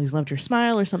always loved your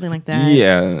smile or something like that.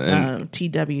 Yeah. And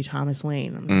T.W. Thomas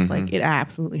Wayne. I'm just like, it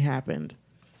absolutely happened.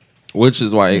 which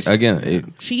is why,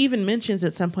 again, She even mentions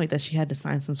at some point that she had to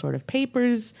sign some sort of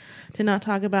papers to not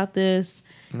talk about this.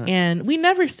 And we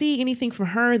never see anything from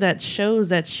her that shows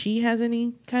that she has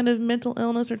any kind of mental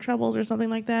illness or troubles or something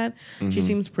like that. She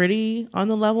seems pretty on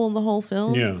the level of the whole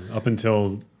film. Yeah, up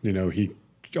until, you know, he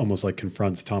almost like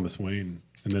confronts Thomas Wayne.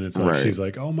 And then it's like, Right. she's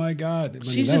like, oh my God. I mean,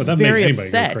 She's that just would make very anybody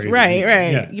go upset. crazy.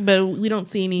 Right. Yeah. But we don't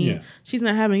see any, Yeah. she's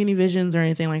not having any visions or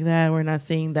anything like that. We're not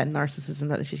seeing that narcissism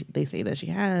that they say that she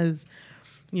has,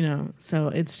 you know. So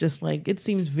it's just like, it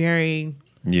seems very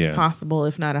possible,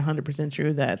 if not 100%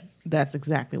 true, that that's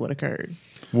exactly what occurred.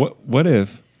 What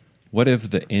if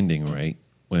the ending, right?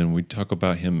 When we talk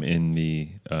about him in the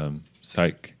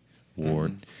psych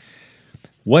ward,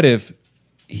 what if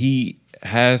he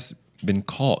has been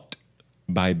caught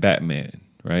by Batman,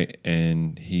 right?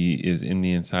 And he is in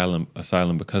the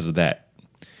asylum because of that.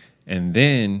 And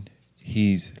then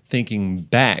he's thinking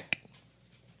back.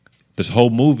 This whole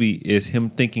movie is him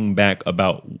thinking back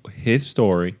about his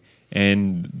story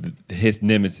and his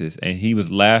nemesis, and he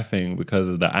was laughing because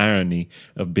of the irony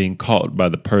of being caught by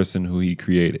the person who he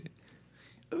created.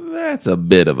 that's a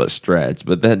bit of a stretch,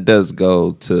 but that does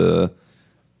go to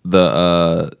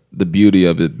the beauty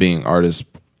of it being artist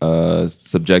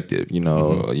subjective.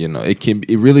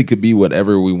 It really could be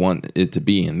whatever we want it to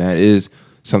be, and that is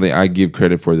something I give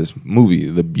credit for this movie.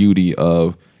 The beauty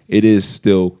of it is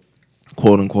still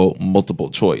quote unquote multiple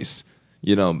choice.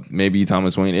 Maybe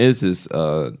Thomas Wayne is his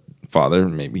father,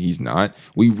 maybe he's not.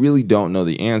 We really don't know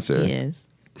the answer. He is.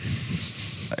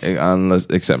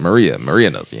 Except Maria. Maria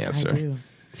knows the answer. I do.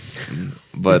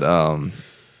 But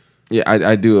yeah,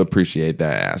 I do appreciate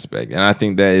that aspect, and I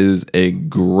think that is a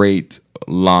great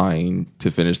line to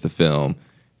finish the film.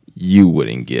 You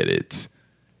wouldn't get it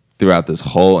throughout this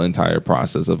whole entire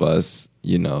process of us,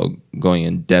 going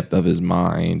in depth of his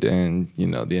mind and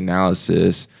the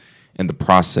analysis and the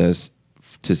process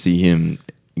to see him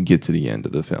get to the end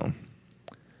of the film.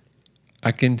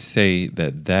 I can say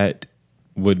that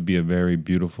would be a very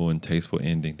beautiful and tasteful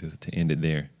ending to end it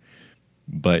there.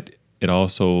 But it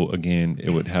also, again,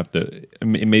 it would have to,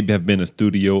 it may have been a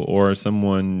studio or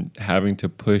someone having to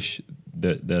push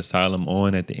the asylum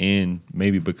on at the end,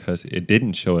 maybe because it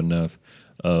didn't show enough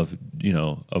of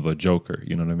a Joker,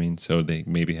 you know what I mean? So they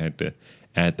maybe had to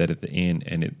add that at the end,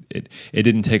 and it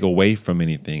didn't take away from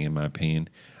anything, in my opinion.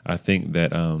 I think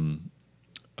that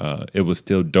it was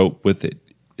still dope with it.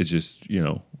 It's just,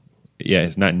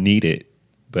 it's not needed,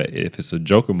 but if it's a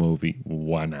Joker movie,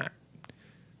 why not?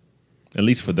 At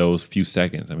least for those few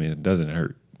seconds. I mean, it doesn't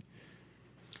hurt.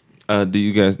 Do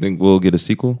you guys think we'll get a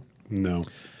sequel? No,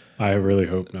 I really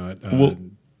hope not.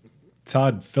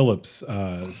 Todd Phillips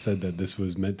said that this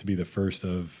was meant to be the first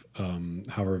of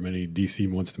however many DC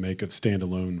wants to make of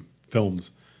standalone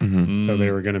films. Mm-hmm. So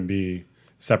they were going to be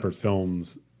separate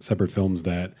films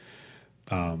that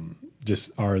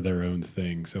just are their own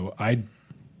thing. So I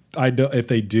don't, if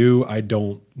they do, I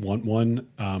don't want one.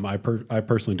 I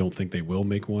personally don't think they will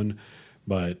make one,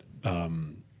 but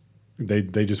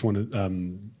they just want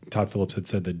to. Todd Phillips had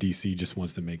said that DC just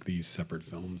wants to make these separate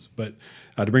films. But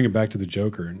to bring it back to the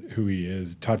Joker and who he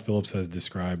is, Todd Phillips has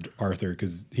described Arthur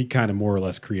because he kind of more or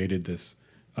less created this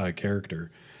character.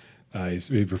 He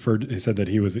said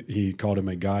that he called him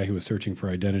a guy who was searching for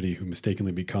identity, who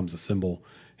mistakenly becomes a symbol.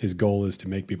 His goal is to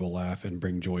make people laugh and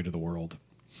bring joy to the world.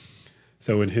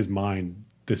 So in his mind,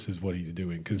 this is what he's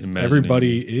doing because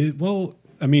everybody is. Well,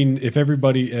 I mean, if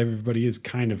everybody is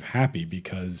kind of happy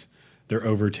because they're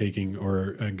overtaking,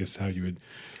 or I guess how you would,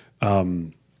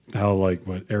 how like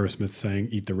what Aerosmith's saying,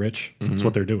 "Eat the rich." Mm-hmm. That's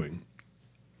what they're doing.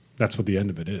 That's what the end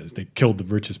of it is. They killed the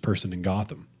richest person in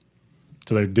Gotham,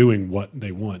 so they're doing what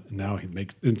they want. And now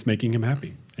it's making him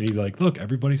happy, and he's like, "Look,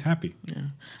 everybody's happy." Yeah,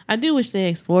 I do wish they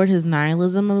explored his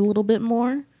nihilism a little bit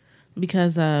more.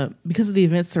 Because of the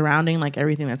events surrounding like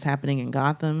everything that's happening in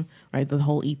Gotham, right? The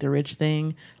whole eat the rich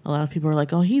thing. A lot of people are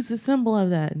like, "Oh, he's the symbol of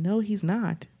that." No, he's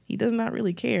not. He does not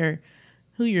really care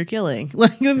who you're killing.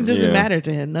 Like it doesn't matter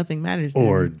to him. Nothing matters to him.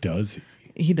 Or does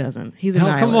he? He doesn't. He's a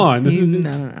nihilist. Come on.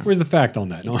 No. Where's the fact on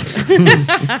that? No.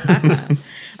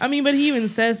 I mean, but he even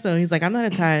says so. He's like, "I'm not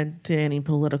tied to any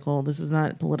political. This is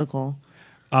not political."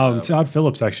 Todd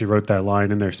Phillips actually wrote that line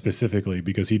in there specifically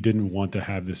because he didn't want to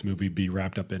have this movie be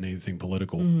wrapped up in anything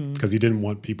political because he didn't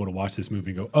want people to watch this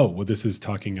movie and go, "Oh, well, this is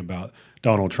talking about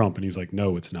Donald Trump." And he was like,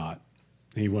 "No, it's not."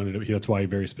 And he wanted to, that's why he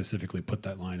very specifically put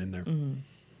that line in there.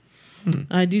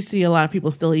 I do see a lot of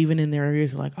people still, even in their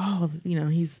reviews, are like, "Oh,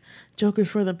 he's Joker's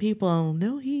for the people."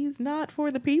 No, he's not for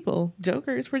the people.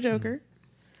 Joker is for Joker.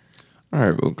 All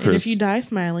right, well, Chris, and if you die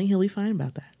smiling, he'll be fine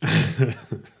about that.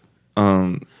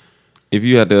 If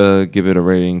you had to give it a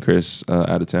rating, Chris,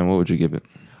 out of 10, what would you give it?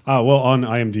 Well, on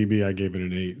IMDb, I gave it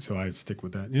an 8, so I'd stick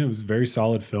with that. Yeah, it was a very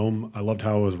solid film. I loved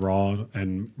how it was raw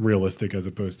and realistic as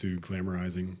opposed to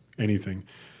glamorizing anything.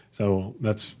 So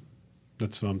that's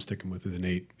what I'm sticking with, is an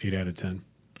 8 out of 10.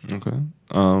 Okay.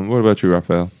 What about you,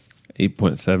 Raphael?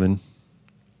 8.7.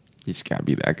 You just gotta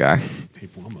be that guy. I'm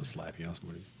gonna slap you.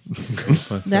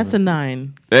 That's a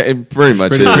 9. It pretty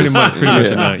much is. Pretty much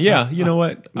a 9. Yeah, you know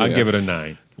what? I'll give it a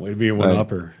 9. Way to be a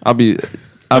one-upper. I'll be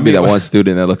that one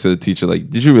student that looks at the teacher like,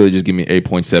 "Did you really just give me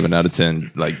 8.7 out of 10?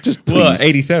 Like, just please." Well,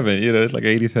 87. It's like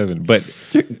 87. But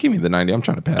give me the 90. I'm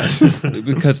trying to pass.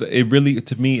 Because it really,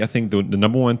 to me, I think the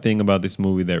number one thing about this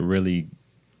movie that really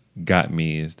got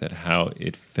me is that how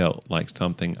it felt like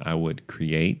something I would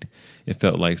create. It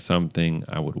felt like something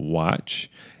I would watch.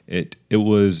 It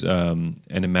was an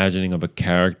imagining of a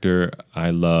character I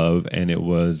love, and it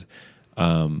was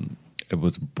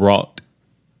brought.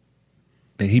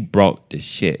 He brought the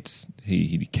shits.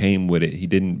 He came with it. He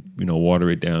didn't,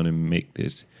 water it down and make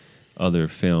this other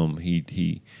film.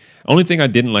 He only thing I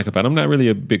didn't like about it, I'm not really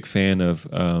a big fan of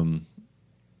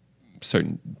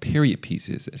certain period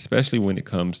pieces, especially when it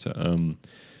comes to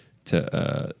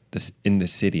this in the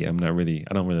city. I don't really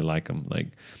like them. Like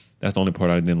that's the only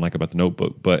part I didn't like about the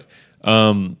Notebook. But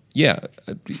yeah,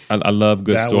 I love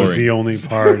good That story. was the only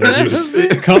part.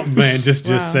 Come, man, just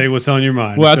say what's on your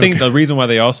mind. Well, It's I think okay. the reason why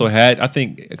they also had,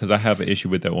 because I have an issue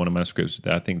with that one of my scripts,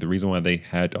 that I think the reason why they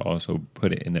had to also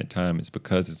put it in that time is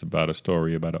because it's about a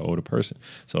story about an older person.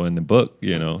 So in the book,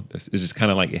 it's just kind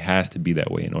of like it has to be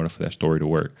that way in order for that story to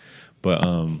work. But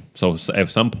so at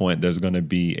some point, there's going to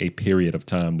be a period of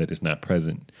time that is not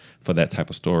present for that type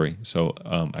of story. So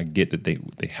I get that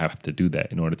they have to do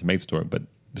that in order to make the story. But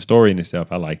the story in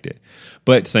itself, I liked it.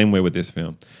 But same way with this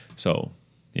film. So,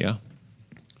 yeah.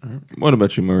 What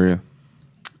about you, Maria?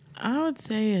 I would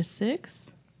say a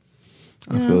 6.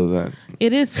 I feel that.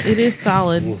 It is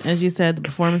solid, as you said. The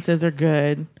performances are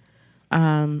good.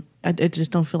 I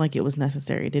just don't feel like it was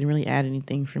necessary. It didn't really add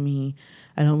anything for me.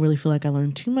 I don't really feel like I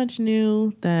learned too much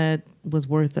new that was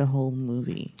worth the whole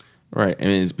movie. Right, and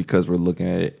it's because we're looking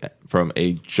at it from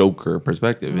a Joker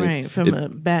perspective. Right, from a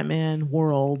Batman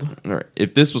world. Right.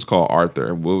 If this was called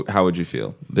Arthur, how would you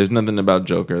feel? There's nothing about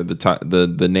Joker.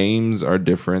 The names are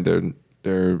different.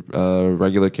 They're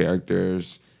regular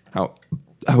characters. How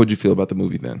would you feel about the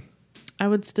movie then? I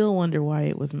would still wonder why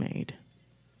it was made.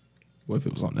 What if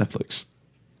it was on Netflix?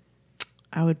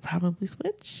 I would probably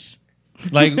switch.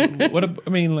 Like,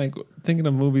 like thinking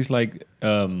of movies like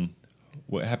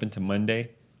What Happened to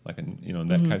Monday, like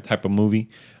that type of movie.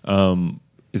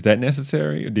 Is that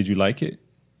necessary, or did you like it?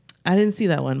 I didn't see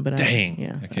that one, but Dang,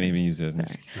 I can't even use it. Sorry.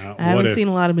 Now, I haven't seen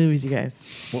a lot of movies, you guys.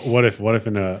 What if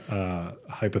in a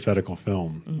hypothetical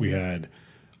film we had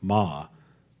Ma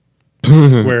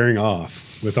squaring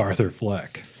off with Arthur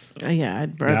Fleck? Yeah,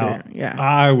 I'd rather. Now,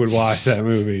 I would watch that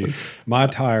movie. My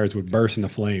tires would burst into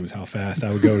flames. How fast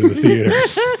I would go to the theater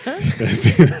to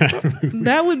see that movie.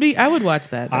 That would be. I would watch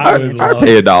that. I would I'd love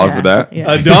pay $1 for that.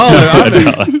 Yeah.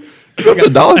 $1. Go to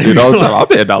Dollar Tree all the time. I'll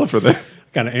pay $1 for that.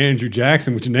 Got an Andrew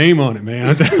Jackson with your name on it,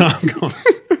 man. I'm going.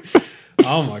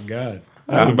 Oh my god.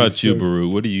 What about you, Baru?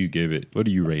 What do you give it? What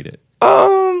do you rate it?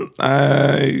 I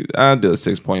do a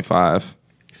 6.5.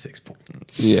 6 point.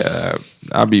 Yeah,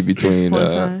 I'll be between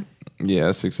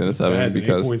 6.5? 6 and a 7 That's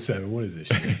because 8.7. What is this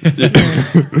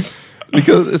shit?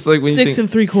 because it's like when you 6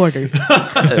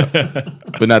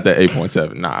 think,3/4. but not that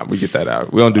 8.7. Nah, we get that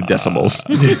out. We don't do decimals.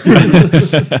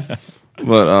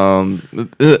 But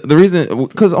the reason,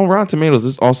 because on Rotten Tomatoes,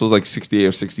 this also is like 68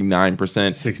 or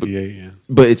 69%. 68. Yeah.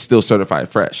 But it's still certified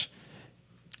fresh.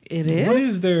 It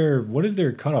is. What is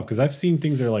their cutoff? Because I've seen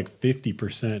things that are like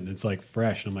 50% and it's like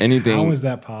fresh. And I'm like, Anything- how is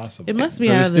that possible? It must be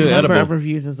But out it's of the still number edible. of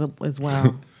reviews as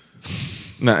well.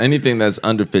 Now, anything that's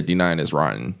under 59 is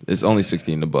rotten. It's only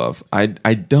 60 and above. I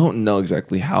don't know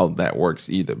exactly how that works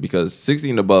either, because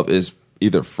 60 and above is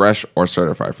either fresh or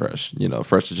certified fresh.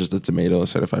 Fresh is just a tomato.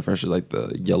 Certified fresh is like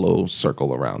the yellow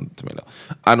circle around the tomato.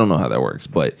 I don't know how that works,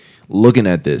 but looking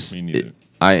at this, Me neither.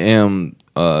 I am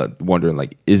wondering,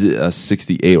 like, is it a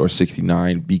 68 or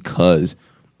 69? Because,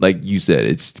 like you said,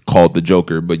 it's called the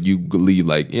Joker, but you believe,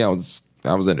 like, yeah,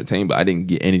 I was entertained, but I didn't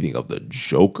get anything of the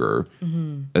Joker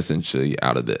essentially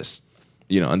out of this.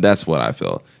 And that's what I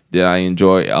felt. Did I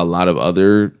enjoy a lot of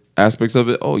other aspects of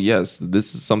it? Oh, yes.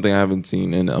 This is something I haven't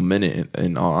seen in a minute,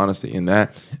 in all honesty. And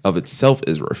that of itself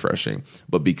is refreshing.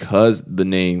 But because the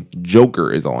name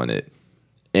Joker is on it,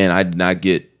 and I did not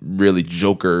get really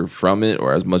Joker from it,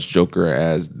 or as much Joker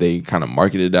as they kind of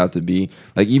marketed it out to be.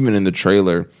 Like, even in the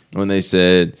trailer, when they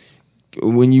said,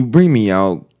 when you bring me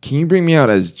out, can you bring me out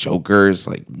as Joker? It's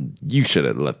like, you should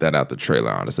have left that out the trailer,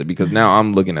 honestly, because now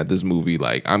I'm looking at this movie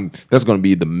like that's going to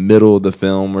be the middle of the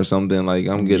film or something. Like,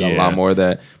 I'm getting a lot more of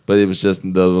that, but it was just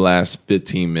the last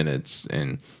 15 minutes,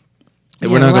 and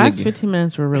we're not the going last to. 15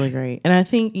 minutes were really great. And I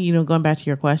think, going back to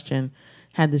your question,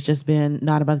 had this just been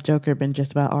not about the Joker, been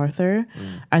just about Arthur,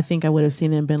 I think I would have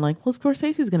seen it and been like, well,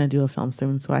 Scorsese's going to do a film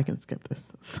soon, so I can skip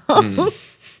this. So,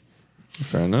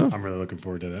 Fair enough. I'm really looking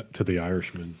forward to that, to The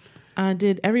Irishman.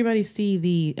 did everybody see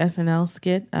the SNL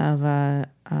skit of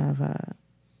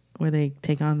where they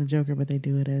take on the Joker, but they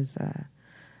do it as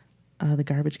the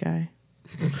garbage guy,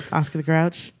 Oscar the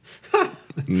Grouch?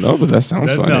 No, but that sounds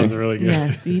That funny. sounds really good.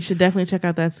 Yes, you should definitely check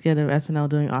out that skit of SNL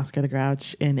doing Oscar the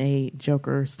Grouch in a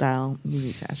Joker style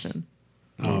movie fashion.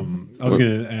 I was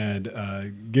going to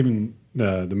add, given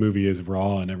the movie is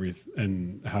raw and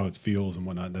and how it feels and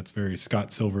whatnot, that's very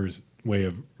Scott Silver's way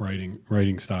of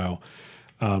writing style.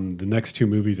 The next 2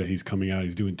 movies that he's coming out,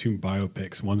 he's doing 2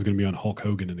 biopics. One's going to be on Hulk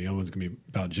Hogan, and the other one's going to be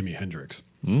about Jimi Hendrix.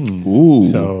 Ooh.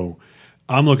 So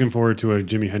I'm looking forward to a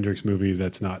Jimi Hendrix movie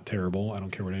that's not terrible. I don't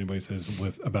care what anybody says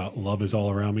about Love Is All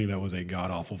Around Me. That was a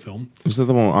god awful film. Was that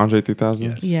the one with Andre 3000?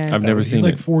 Yes. Yes. I've never He's seen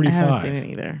like it. 45. I haven't seen it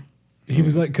either. He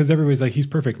was like, because everybody's like, he's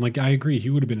perfect. I'm like, I agree. He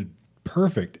would have been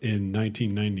perfect in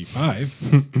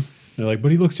 1995. They're like,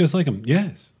 but he looks just like him.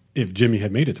 Yes. If Jimmy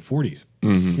had made it to 40s,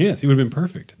 yes, he would have been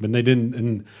perfect. But they didn't.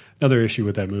 And another issue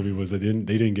with that movie was they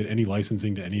didn't get any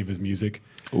licensing to any of his music.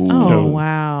 Oh, So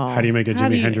wow. How do you make a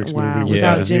Jimi Hendrix movie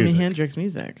without his Jimi music? Hendrix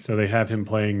music? So they have him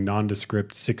playing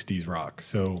nondescript 60s rock.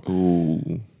 So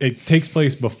Ooh. it takes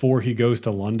place before he goes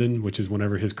to London, which is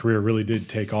whenever his career really did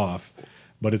take off.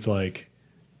 But it's like,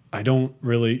 I don't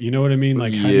really, you know what I mean?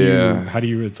 Like, how do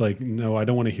you, it's like, no, I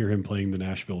don't want to hear him playing the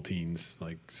Nashville Teens.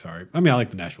 Like, sorry. I mean, I like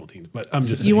the Nashville Teens, but I'm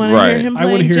just saying. You want to hear him I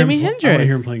want playing to hear Jimi him, Hendrix? I want to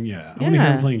hear him playing, I want to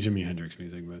hear him playing Jimi Hendrix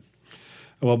music.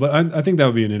 But I think that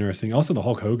would be an interesting, also the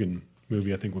Hulk Hogan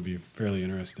movie, I think would be fairly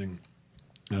interesting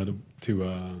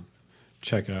to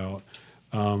check out.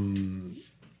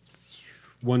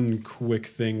 One quick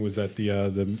thing was that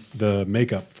the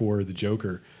makeup for the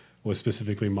Joker was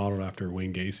specifically modeled after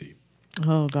Wayne Gacy.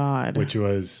 Oh God! Which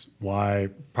was why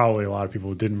probably a lot of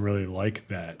people didn't really like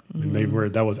that, and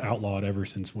that was outlawed ever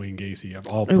since Wayne Gacy.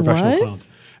 All professional clowns,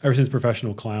 ever since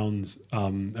professional clowns,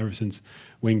 ever since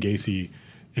Wayne Gacy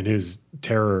and his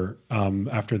terror.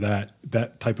 After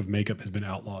that type of makeup has been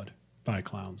outlawed by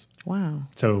clowns. Wow!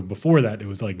 So before that, it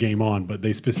was like game on, but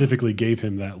they specifically gave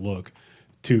him that look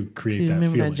to create that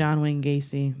remember feeling. That John Wayne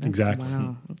Gacy. Exactly.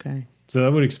 Wow. Okay. So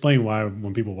that would explain why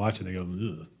when people watch it, they go,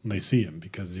 ugh, when they see him,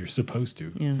 because you're supposed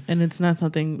to. Yeah, and it's not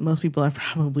something most people have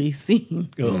probably seen.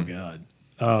 Oh, God.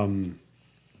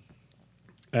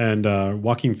 And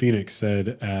Joaquin Phoenix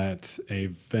said at a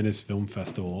Venice Film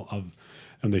Festival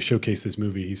and they showcased this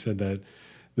movie, he said that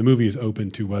the movie is open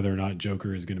to whether or not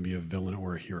Joker is going to be a villain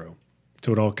or a hero.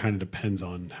 So it all kind of depends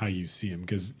on how you see him,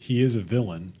 because he is a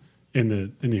villain in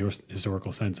the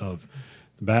historical sense of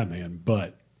the Batman,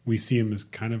 but we see him as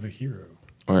kind of a hero.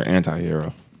 Or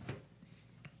anti-hero.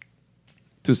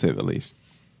 To say the least.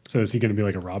 So is he going to be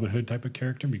like a Robin Hood type of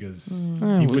character? Because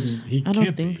I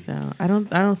don't think so. I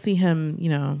don't see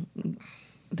him,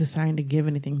 deciding to give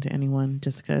anything to anyone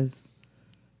just because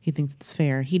he thinks it's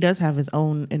fair. He does have his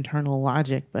own internal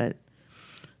logic, but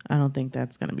I don't think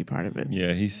that's going to be part of it.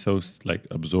 Yeah, he's so like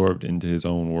absorbed into his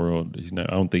own world. I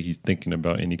don't think he's thinking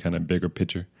about any kind of bigger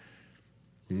picture.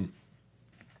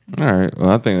 All right.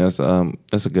 Well, I think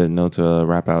that's a good note to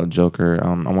wrap out Joker.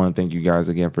 I want to thank you guys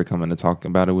again for coming to talk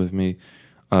about it with me.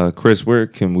 Chris, where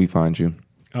can we find you?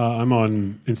 I'm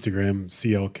on Instagram,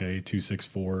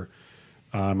 CLK264.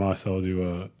 I also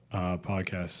do a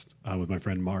podcast with my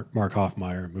friend Mark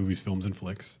Hoffmeyer, Movies, Films, and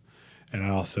Flicks. And I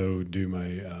also do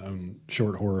my own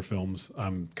short horror films.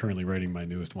 I'm currently writing my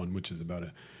newest one, which is about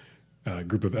a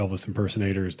group of Elvis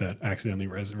impersonators that accidentally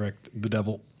resurrect the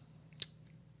devil.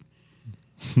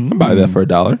 I'll buy that for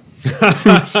 $1.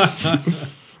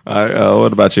 All right,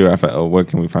 what about you, Raphael? Where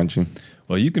can we find you?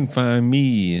 Well, you can find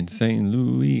me in St.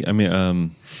 Louis.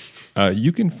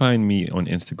 You can find me on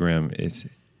Instagram. It's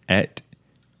at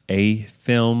a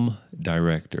film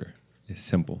director. It's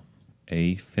simple.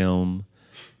 A film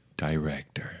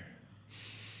director.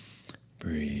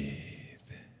 Breathe.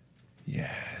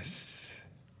 Yes.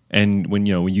 And when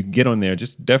you get on there,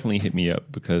 just definitely hit me up,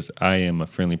 because I am a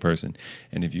friendly person.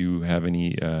 And if you have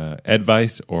any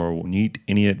advice or need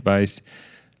any advice,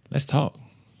 let's talk.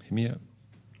 Hit me up.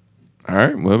 All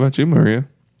right. What about you, Maria?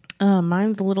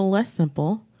 Mine's a little less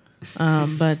simple,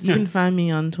 but you can find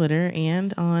me on Twitter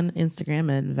and on Instagram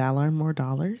at Valor More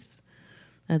Dollars.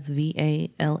 That's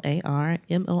VALARMOR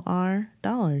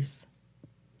dollars.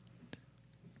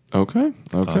 Okay.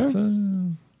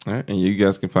 Awesome. All right, and you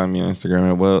guys can find me on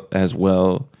Instagram as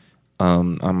well.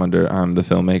 I'm the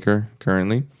filmmaker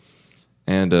currently.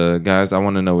 And guys, I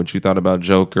want to know what you thought about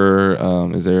Joker.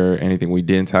 Is there anything we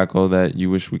didn't tackle that you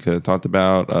wish we could have talked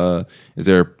about? Is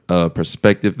there a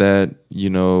perspective that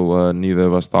neither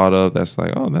of us thought of that's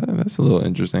like, oh, that's a little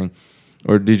interesting?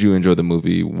 Or did you enjoy the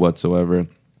movie whatsoever?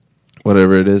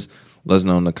 Whatever it is, let us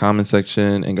know in the comment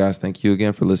section. And guys, thank you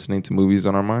again for listening to Movies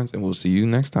on Our Minds, and we'll see you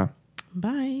next time.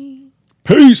 Bye.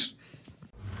 Peace.